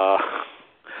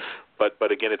 But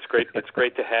again, it's great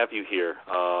to have you here.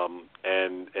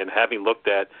 And having looked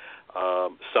at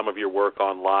some of your work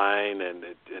online and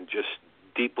just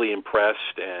deeply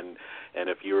impressed, and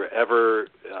if you're ever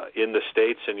in the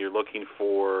States and you're looking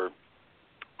for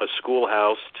a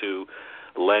schoolhouse to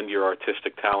lend your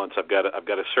artistic talents, I've got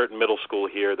a certain middle school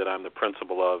here that I'm the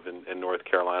principal of in North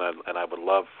Carolina, and I would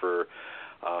love for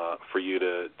you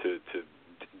to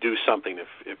do something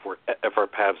if our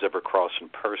paths ever cross in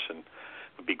person. It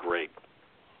would be great.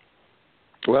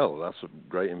 Well, that's a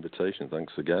great invitation.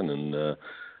 Thanks again, and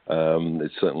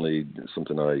it's certainly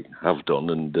something I have done,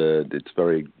 and it's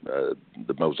very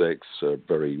the mosaics are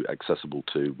very accessible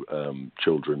to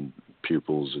children,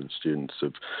 pupils, and students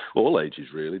of all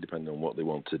ages, really, depending on what they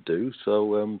want to do.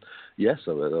 So yes,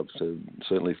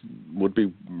 certainly would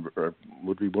be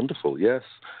wonderful. Yes,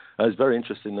 it's very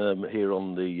interesting here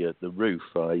on the roof.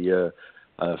 I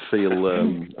feel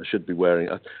I should be wearing.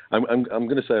 I'm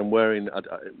going to say I'm wearing.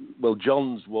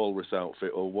 John's walrus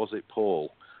outfit, or was it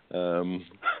Paul?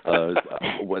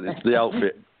 It's the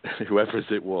outfit, whoever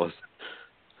it was.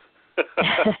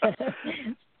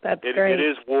 That's great. It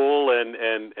is wool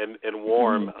and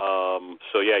warm.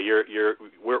 So yeah,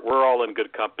 we're all in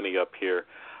good company up here.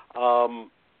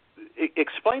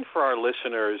 Explain for our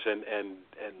listeners, and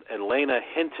Lena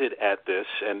hinted at this,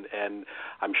 and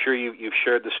I'm sure you've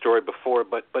shared the story before,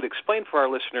 but explain for our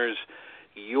listeners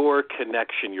your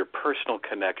connection, your personal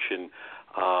connection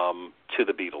to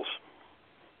the Beatles.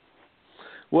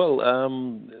 Well,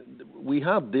 we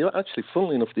had actually,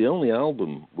 funnily enough, the only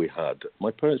album we had.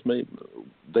 My parents my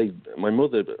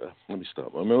mother. Let me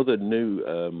start. My mother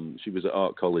knew she was at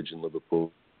Art College in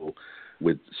Liverpool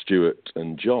with Stuart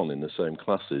and John in the same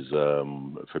classes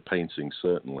for painting,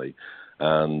 certainly,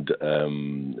 and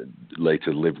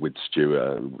later lived with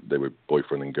Stuart. They were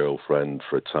boyfriend and girlfriend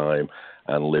for a time,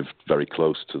 and lived very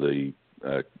close to the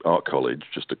Art College,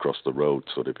 just across the road,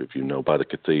 sort of, if you know, by the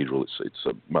cathedral. It's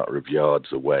a matter of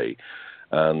yards away.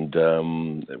 And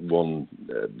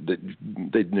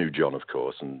they knew John, of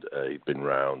course, and he'd been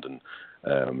round, and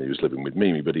he was living with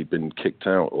Mimi, but he'd been kicked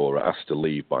out or asked to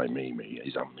leave by Mimi,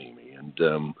 his Aunt Mimi.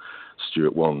 And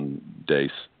Stuart one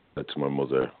day said to my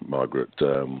mother, Margaret,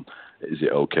 is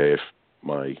it okay if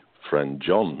my friend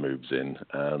John moves in?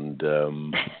 And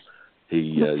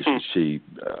she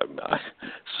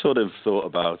sort of thought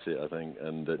about it, I think,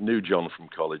 and knew John from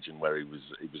college, and where he was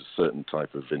a certain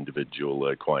type of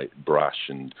individual, quite brash,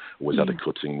 and always had a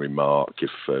cutting remark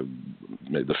if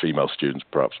the female students,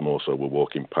 perhaps more so, were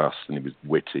walking past, and he was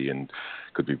witty and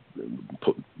could be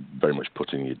very much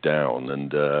putting you down.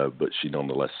 And but she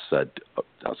nonetheless said,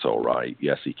 "That's all right.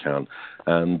 Yes, he can."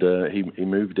 And he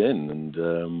moved in,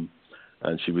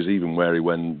 and she was even wary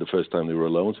when the first time they were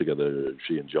alone together,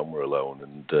 she and John were alone,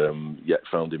 and yet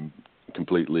found him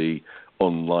completely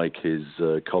unlike his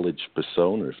college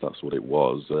persona, if that's what it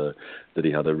was, that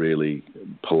he had a really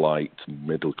polite,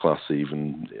 middle-class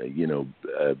even,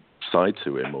 side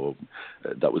to him, or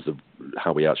that was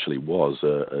how he actually was,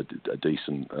 a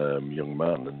decent young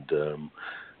man,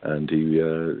 and he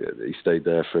stayed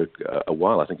there for a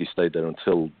while. I think he stayed there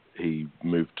until he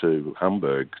moved to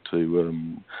Hamburg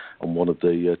on one of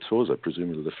the tours,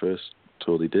 presumably the first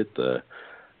tour they did there.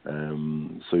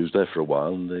 So he was there for a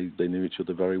while, and they knew each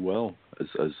other very well as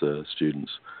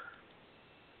students.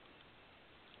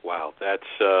 Wow, that's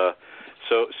so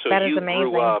that you is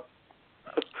amazing. Grew up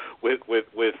with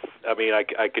I mean, I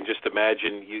can just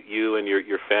imagine you and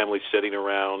your family sitting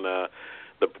around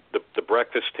the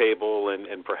breakfast table,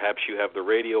 and perhaps you have the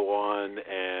radio on,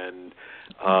 and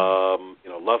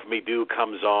Love Me Do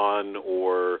comes on,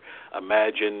 or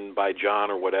Imagine by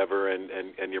John, or whatever,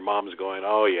 and your mom's going,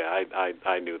 "Oh yeah,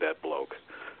 I knew that bloke."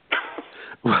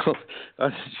 Well,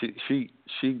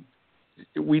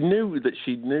 we knew that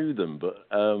she knew them, but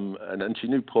and she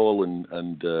knew Paul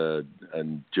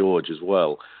and George as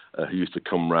well, who used to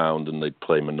come round, and they'd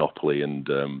play Monopoly, and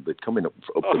they'd come in up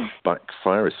the back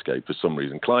fire escape for some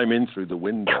reason, climb in through the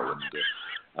window,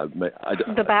 and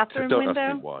the bathroom don't window.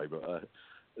 Ask me why, but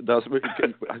that's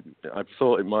I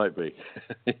thought it might be.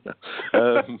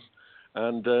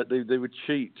 And they would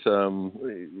cheat,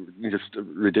 just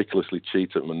ridiculously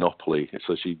cheat at Monopoly.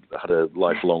 So she had a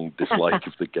lifelong dislike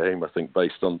of the game, I think,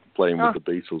 based on playing with the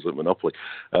Beatles at Monopoly.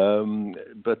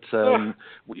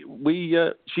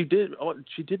 She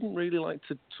didn't really like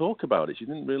to talk about it. She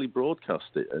didn't really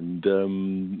broadcast it, and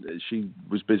she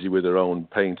was busy with her own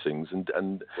paintings. And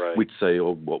right. We'd say,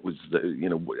 what was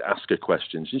ask her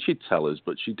questions, and she'd tell us,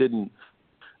 but she didn't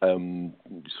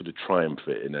sort of triumph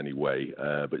it in any way,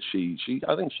 but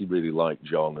I think she really liked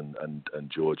John and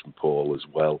George and Paul as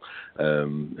well,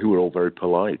 who were all very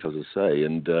polite, as I say,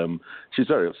 and she's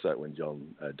very upset when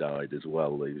John died as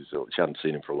well. She hadn't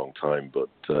seen him for a long time, but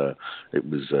it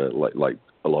was like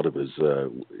a lot of us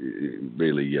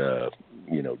really had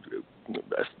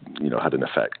an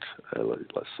effect,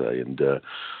 let's say, and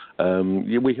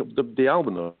we the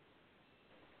album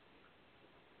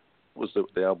was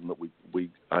the album that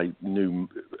I knew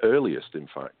earliest, in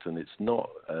fact, and it's not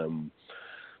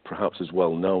perhaps as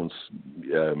well known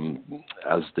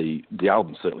as the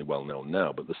album's certainly well known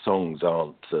now, but the songs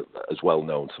aren't as well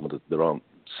known. There aren't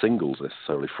singles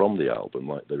necessarily from the album,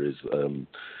 like there is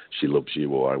She Loves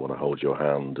You or I Want to Hold Your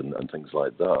Hand and things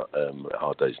like that,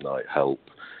 Hard Day's Night, Help,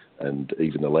 and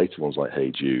even the later ones like Hey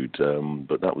Jude,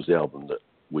 but that was the album that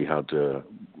we had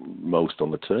most on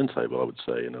the turntable, I would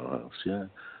say, in our house. Yeah.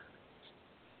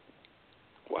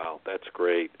 Wow, that's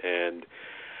great, and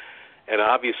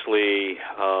obviously,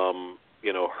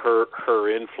 her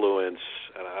influence.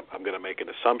 And I'm going to make an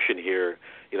assumption here.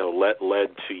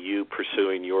 Led to you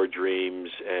pursuing your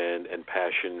dreams and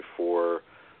passion for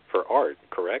art.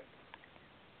 Correct?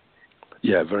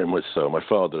 Yeah, very much so. My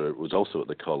father was also at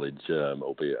the college,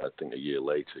 albeit I think a year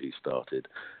later he started,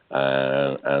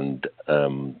 and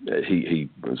he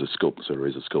was a sculptor, or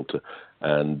is a sculptor,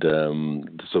 and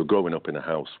so growing up in a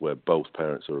house where both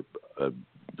parents are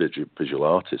visual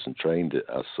artists and trained it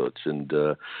as such, and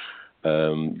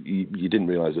you didn't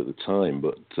realise at the time,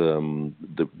 but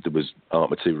there was art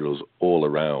materials all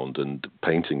around and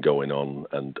painting going on.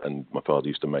 And my father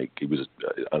used to make. He was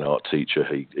an art teacher.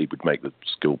 He would make the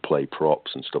school play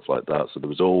props and stuff like that. So there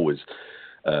was always,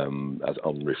 as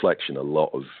on reflection, a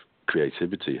lot of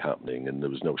creativity happening, and there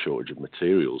was no shortage of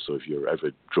materials. So if you're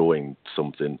ever drawing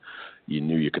something, you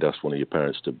knew you could ask one of your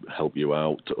parents to help you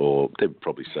out, or they would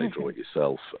probably say draw it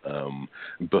yourself.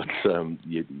 But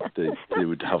they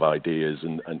would have ideas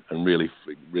and really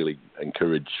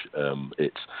encourage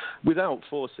it without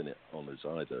forcing it on us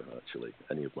either. Actually,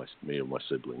 me or my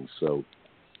siblings. So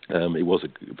it was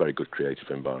a very good creative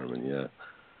environment. Yeah.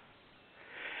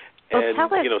 Well,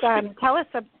 tell us.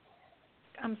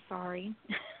 I'm sorry.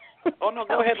 Oh no,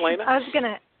 go ahead, Lena. I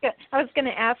was gonna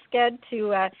ask Ed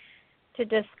to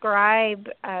describe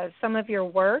some of your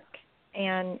work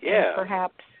and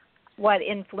perhaps what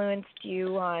influenced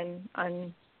you on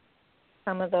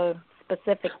some of the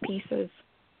specific pieces.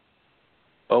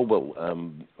 Oh well,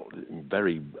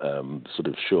 very sort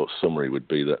of short summary would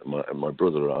be that my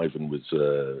brother Ivan was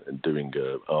doing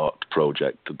an art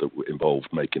project that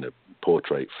involved making a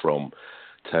portrait from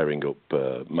tearing up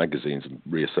magazines and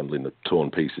reassembling the torn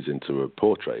pieces into a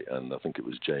portrait, and I think it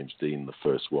was James Dean, the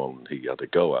first one he had a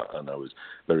go at, and I was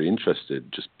very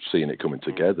interested just seeing it coming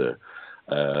together,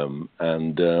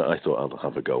 and I thought I'll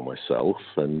have a go myself,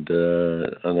 and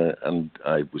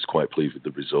I was quite pleased with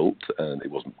the result, and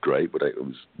it wasn't great, but it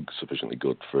was sufficiently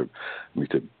good for me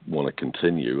to want to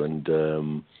continue,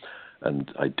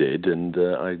 and I did, and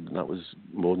that was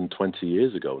more than 20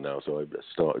 years ago now. So I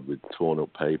started with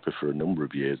torn-up paper for a number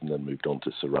of years and then moved on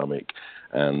to ceramic.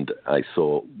 And I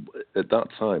thought, at that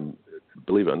time,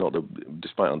 believe it or not,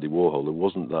 despite Andy Warhol, there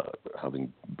wasn't that,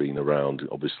 having been around,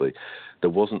 obviously,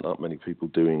 there wasn't that many people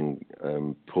doing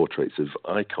portraits of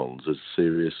icons as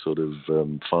serious sort of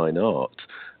fine art.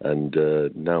 And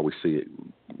now we see it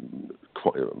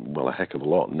a heck of a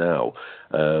lot now.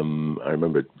 I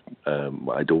remember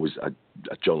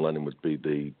John Lennon would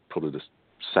be probably the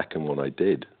second one I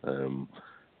did, and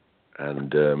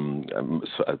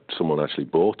someone actually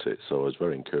bought it, so I was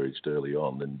very encouraged early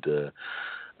on.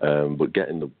 But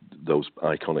getting those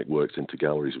iconic works into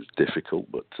galleries was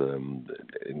difficult, but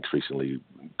increasingly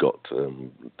got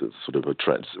the sort of a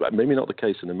trend. Maybe not the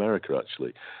case in America,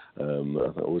 actually. I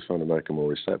always found America more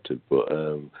receptive, but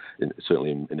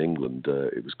certainly in England,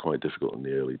 it was quite difficult in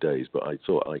the early days. But I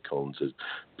thought icons, as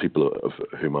people of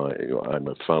whom I'm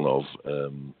a fan of,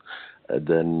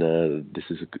 then this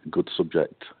is a good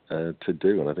subject to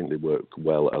do, and I think they work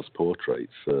well as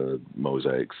portraits,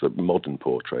 mosaics, modern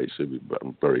portraits.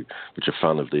 I'm very much a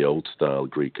fan of the old style,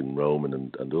 Greek and Roman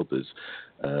and others,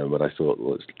 but I thought,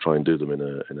 well, let's try and do them in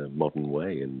a modern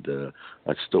way, and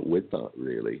I've stuck with that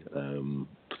really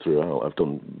throughout. I've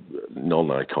done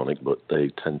non-iconic, but they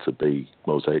tend to be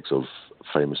mosaics of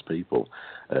famous people,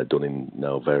 done in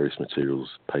now various materials: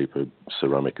 paper,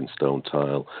 ceramic and stone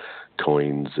tile,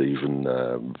 coins, even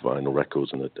vinyl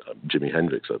records, and Jimi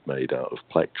Hendrix I've made out of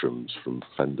plectrums from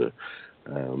Fender.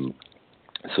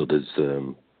 So there's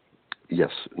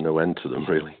no end to them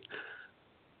really.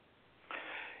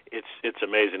 It's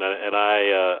amazing,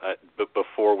 and but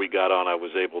before we got on, I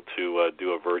was able to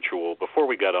do a virtual. Before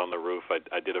we got on the roof,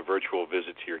 I did a virtual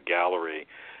visit to your gallery,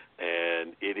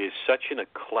 and it is such an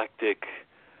eclectic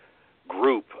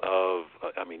group of,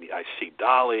 I see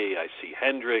Dali, I see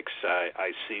Hendrix,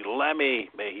 I see Lemmy,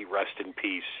 may he rest in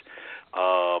peace.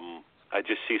 I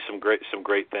just see some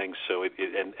great things. So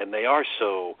and they are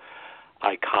so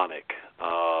iconic.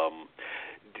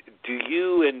 Do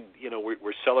you, and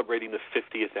we're celebrating the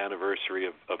 50th anniversary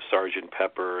of Sgt.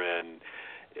 Pepper, and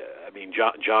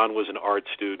John was an art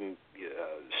student.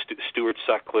 Stuart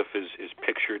Sutcliffe is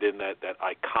pictured in that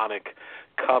iconic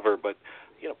cover, but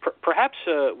perhaps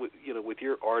with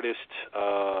your artist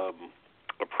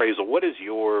appraisal, what is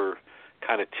your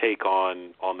kind of take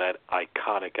on that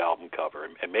iconic album cover?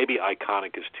 And maybe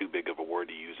iconic is too big of a word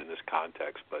to use in this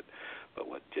context, but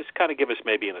just kind of give us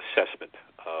maybe an assessment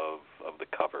of the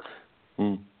cover.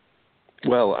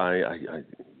 Well, I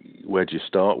where do you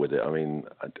start with it?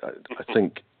 I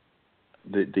think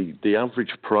the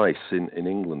average price in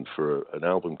England for an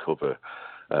album cover,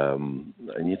 and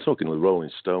you're talking the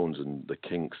Rolling Stones and the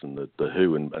Kinks and the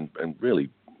Who and really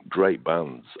great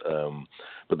bands,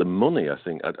 but the money, I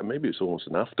think, maybe it's almost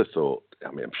an afterthought.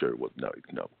 I'm sure it would. No,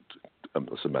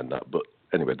 let's amend that. But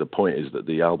anyway, the point is that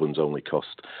the albums only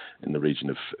cost in the region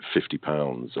of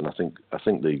 £50, and I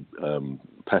think the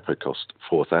Pepper cost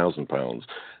 £4,000.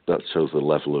 That shows the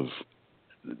level of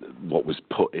what was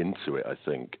put into it. I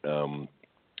think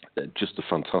just a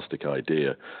fantastic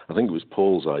idea. I think it was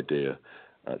Paul's idea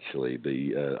Actually,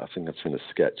 I think I've seen a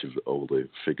sketch of all the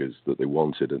figures that they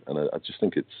wanted, and I just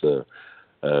think it's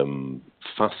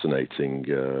fascinating,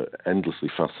 endlessly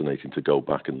fascinating to go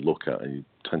back and look at, and you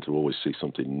tend to always see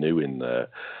something new in there,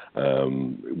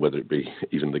 whether it be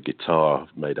even the guitar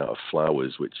made out of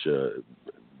flowers, which to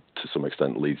some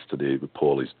extent leads to the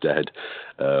Paul is dead,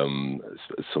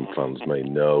 as some fans may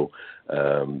know.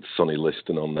 Sonny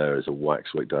Liston on there is a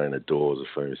waxwork Diana Dawes, a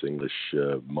famous English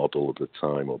model at the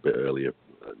time, or a bit earlier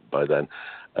by then,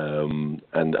 and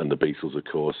the Beatles, of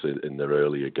course, in their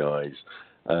earlier guise.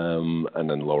 And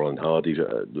then Laurel and Hardy,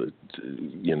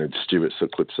 Stuart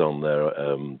Sutcliffe's on there.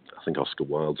 I think Oscar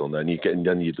Wilde's on there, and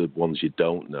then you the ones you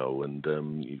don't know, and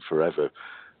you're forever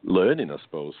learning, I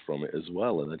suppose, from it as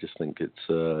well. And I just think it's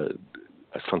a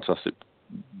fantastic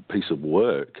piece of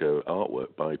work,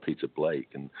 artwork by Peter Blake,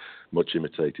 and much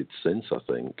imitated since, I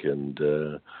think. And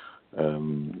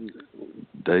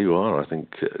there you are. I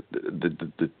think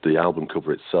the album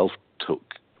cover itself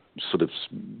sort of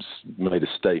made a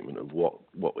statement of what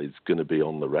is going to be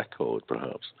on the record,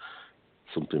 perhaps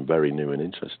something very new and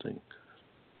interesting.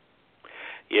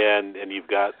 Yeah, and you've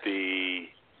got the,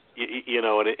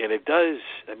 and it does.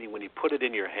 I mean, when you put it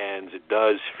in your hands, it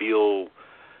does feel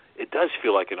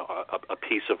like a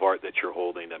piece of art that you're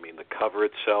holding. I mean, the cover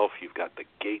itself, you've got the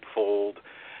gatefold.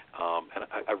 And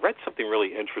I read something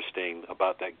really interesting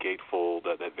about that gatefold,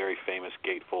 that very famous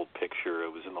gatefold picture.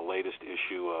 It was in the latest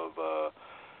issue of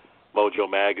Mojo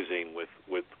magazine with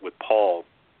Paul,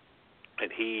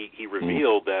 and he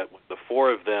revealed that when the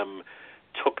four of them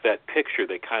took that picture,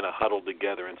 they kind of huddled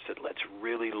together and said, "Let's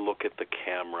really look at the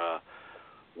camera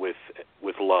with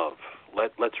love.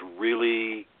 Let's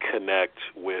really connect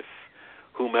with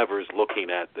whomever's looking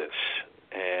at this."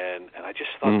 And I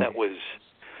just thought that was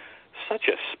such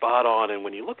a spot on. And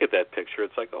when you look at that picture,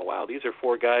 it's like, oh wow, these are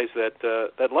four guys that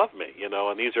love me, and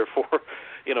these are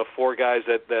four guys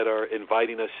that are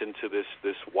inviting us into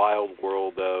this wild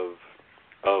world of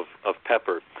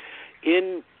Pepper.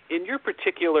 In your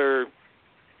particular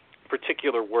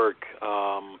work,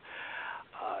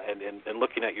 and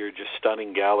looking at your just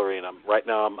stunning gallery, and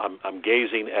I'm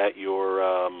gazing at your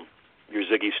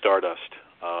Ziggy Stardust.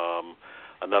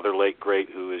 Another late great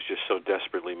who is just so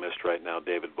desperately missed right now,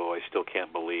 David Bowie. I still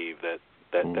can't believe that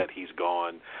he's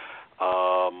gone.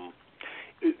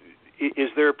 Is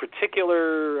there a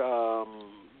particular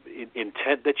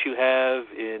intent that you have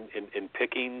in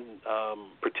picking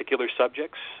particular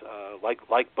subjects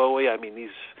like Bowie? I mean,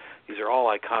 these are all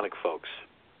iconic folks.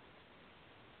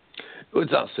 Well,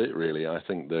 that's it, really. I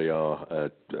think they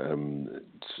are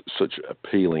such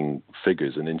appealing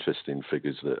figures and interesting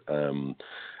figures that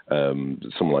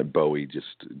someone like Bowie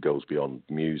just goes beyond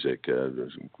music.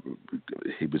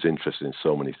 He was interested in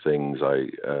so many things. I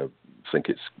think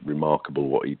it's remarkable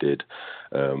what he did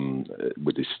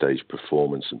with his stage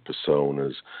performance and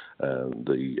personas,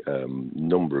 the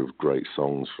number of great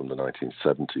songs from the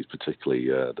 1970s, particularly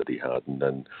that he had, and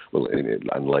then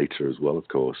and later as well, of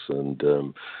course. And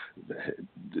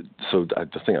so I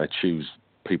think I choose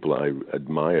people I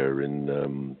admire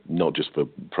in not just for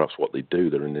perhaps what they do,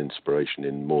 they're an inspiration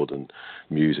in more than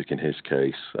music in his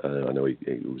case. I know he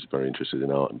was very interested in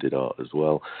art and did art as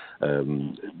well.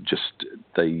 Just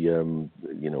they,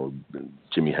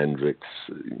 Jimi Hendrix,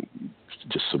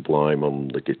 just sublime on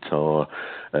the guitar.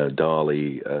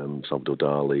 Dali, Salvador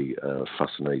Dali,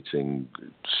 fascinating,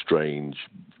 strange,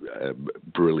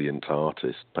 brilliant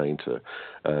artist, painter.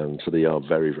 So they are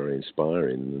very, very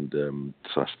inspiring. And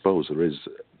so I suppose there is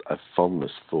a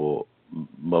fondness for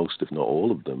most, if not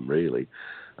all of them, really.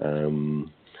 That's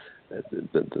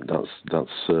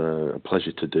a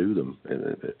pleasure to do them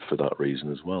for that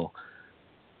reason as well.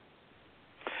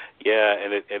 Yeah,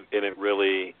 and it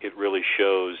really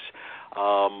shows.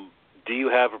 Do you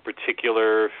have a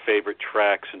particular favorite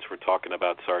track, since we're talking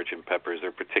about Sgt. Pepper? Is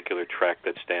there a particular track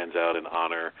that stands out in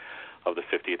honor of the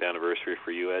 50th anniversary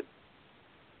for you, Ed?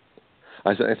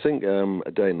 I think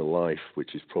A Day in the Life,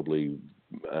 which is probably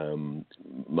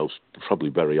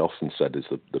very often said is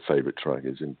the favourite track,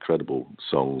 is an incredible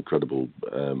song, incredible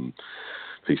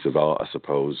piece of art, I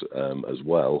suppose, as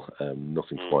well.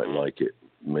 Nothing quite like it,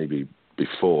 maybe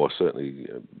before, certainly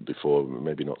before,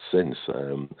 maybe not since.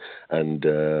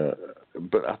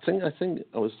 But I think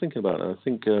I was thinking about it. I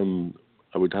think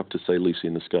I would have to say Lucy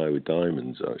in the Sky with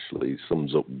Diamonds actually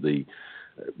sums up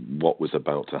what was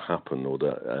about to happen, or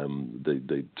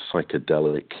the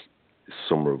psychedelic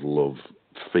summer of love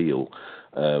feel.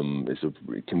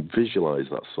 You can visualize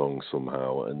that song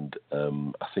somehow, and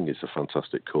I think it's a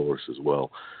fantastic chorus as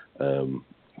well.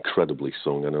 Incredibly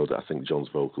sung. I think John's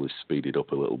vocal is speeded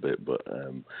up a little bit, but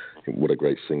what a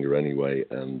great singer anyway.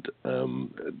 And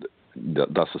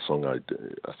that's a song I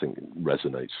think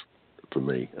resonates for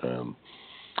me,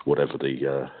 whatever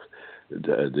the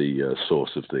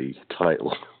source of the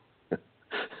title.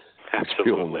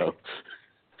 Absolutely. We all know.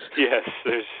 Yes,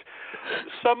 there's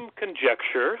some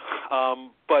conjecture,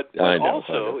 but I know,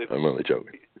 also I'm only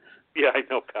joking. Yeah, I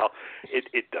know, pal.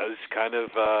 It does kind of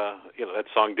that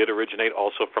song did originate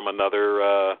also from another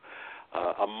a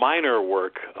minor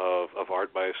work of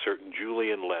art by a certain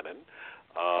Julian Lennon.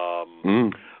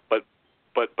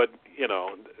 But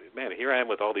man, here I am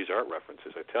with all these art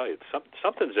references. I tell you,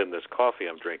 something's in this coffee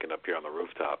I'm drinking up here on the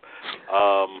rooftop.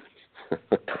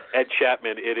 Ed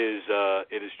Chapman, it is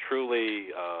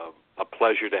truly a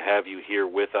pleasure to have you here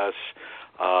with us.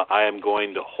 I am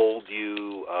going to hold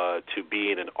you to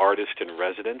being an artist in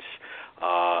residence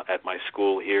at my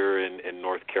school here in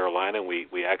North Carolina.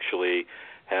 We actually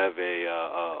have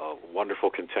a wonderful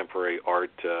contemporary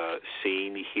art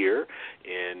scene here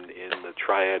in the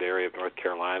Triad area of North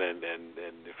Carolina, and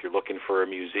if you're looking for a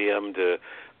museum to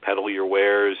peddle your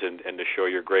wares and to show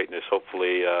your greatness,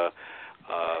 hopefully a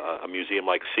museum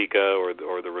like Sika or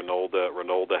the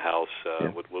Renolda House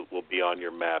will be on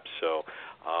your map. So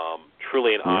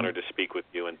truly an honor to speak with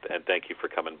you, and thank you for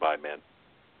coming by, man.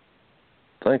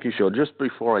 Thank you, Sean. Just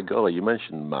before I go, you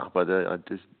mentioned map. I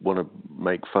just want to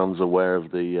make fans aware of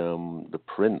the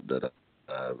print that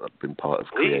I've been part of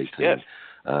creating. Yes.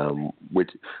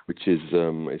 Which is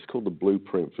it's called the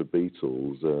Blueprint for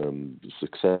Beatles, the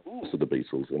success of the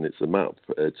Beatles, and it's a map.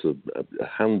 It's a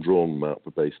hand-drawn map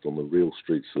based on the real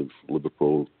streets of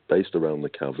Liverpool, based around the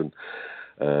Cavern.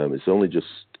 It's only just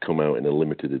come out in a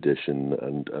limited edition,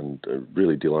 and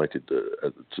really delighted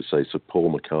to say Sir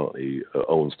Paul McCartney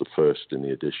owns the first in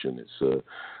the edition. It's an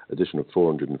edition of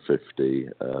 450,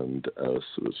 and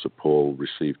Sir Paul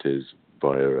received his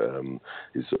via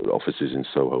his offices in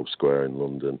Soho Square in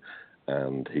London,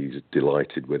 and he's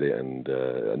delighted with it. And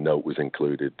a note was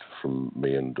included from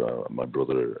me and my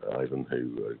brother Ivan,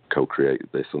 who co-created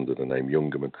this under the name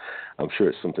Youngerman. I'm sure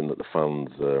it's something that the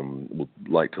fans would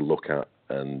like to look at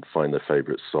and find their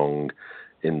favourite song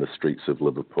in the streets of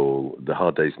Liverpool. The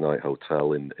Hard Day's Night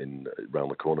Hotel in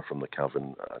round the corner from the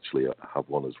Cavern actually have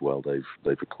one as well.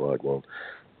 They've acquired one,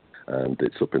 and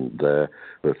it's up in there.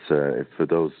 But for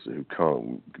those who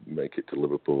can't make it to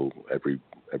Liverpool every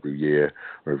year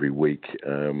or every week,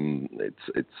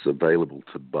 it's available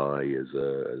to buy as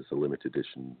a limited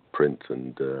edition print.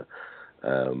 And as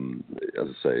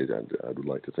I say, I would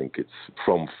like to think it's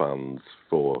from fans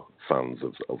for fans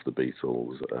of the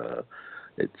Beatles.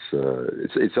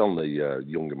 It's on the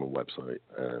Youngerman website,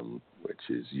 which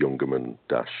is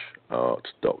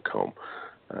youngerman-art.com.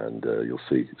 And you'll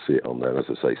see it on there. As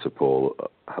I say, Sir Paul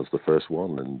has the first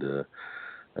one, and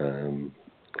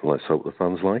let's hope the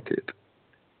fans like it.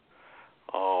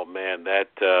 Oh man, that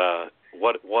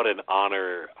what an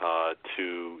honor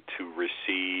to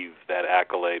receive that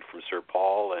accolade from Sir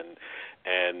Paul,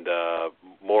 and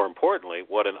more importantly,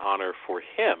 what an honor for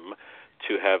him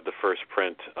to have the first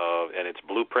print of, and it's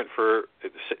Blueprint for.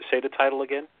 Say the title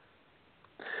again.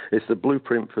 It's the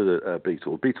Blueprint for the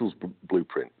Beatles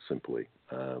Blueprint, simply.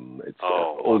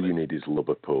 All you need is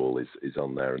Liverpool is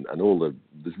on there, and all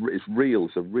it's real.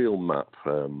 It's a real map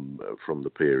from the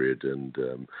period, and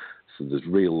so there's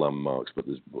real landmarks, but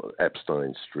there's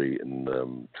Epstein Street and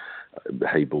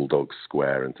Hey Bulldog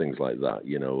Square and things like that.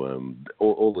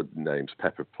 All the names,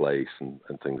 Pepper Place and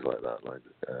things like that.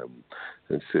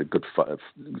 It's a good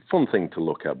fun thing to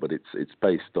look at, but it's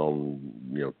based on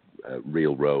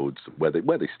real roads where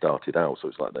they started out, so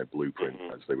it's like their blueprint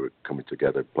as they were coming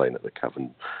together, playing at the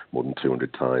Cavern more than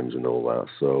 200 times and all that.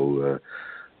 So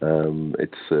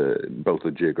it's both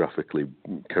geographically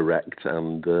correct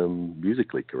and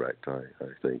musically correct, I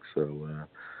think. So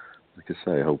like I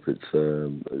say, I hope it's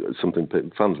something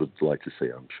fans would like to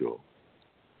see, I'm sure.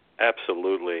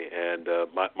 Absolutely, and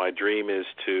my dream is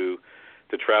to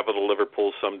travel to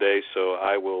Liverpool someday, so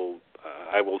I will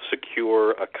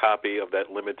secure a copy of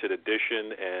that limited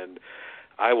edition, and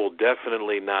I will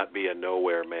definitely not be a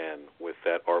nowhere man with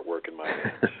that artwork in my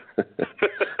hands.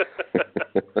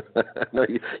 No,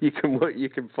 you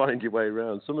can find your way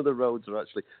around. Some of the roads are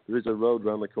actually, there is a road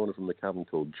round the corner from the Cavern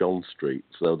called John Street,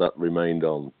 so that remained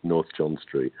on North John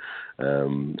Street.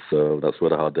 So that's where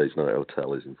the Hard Day's Night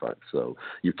Hotel is, in fact. So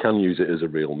you can use it as a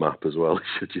real map as well,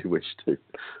 should you wish to.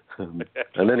 And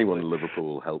anyone in Liverpool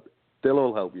will help. They'll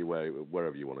all help you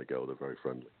wherever you want to go. They're very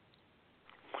friendly.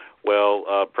 Well,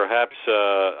 perhaps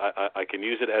I can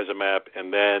use it as a map,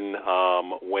 and then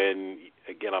when,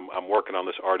 again, I'm working on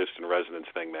this artist in residence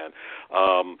thing, man.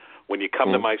 When you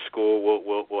come to my school,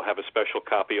 we'll have a special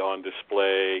copy on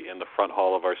display in the front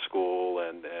hall of our school,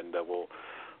 and we'll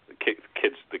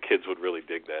the kids would really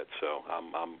dig that. So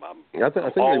I'm I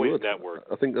think always they would. network.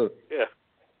 I think that.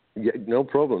 Yeah, no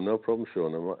problem,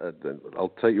 Sean.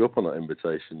 I'll take you up on that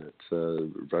invitation. It's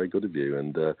very good of you,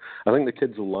 and I think the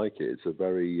kids will like it. It's a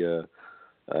very,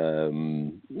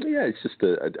 it's just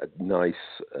a nice,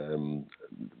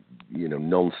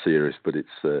 non-serious, but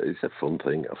it's a fun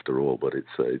thing after all. But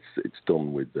it's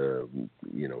done with,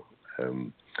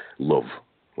 love,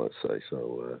 let's say.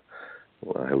 So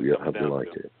I hope you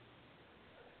like it.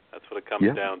 That's what it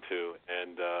comes down to,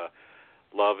 and.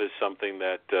 Love is something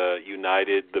that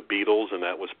united the Beatles, and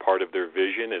that was part of their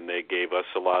vision, and they gave us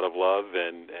a lot of love,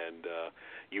 and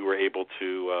you were able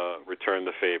to return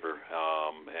the favor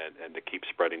and to keep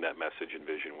spreading that message and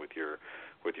vision with your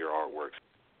artworks.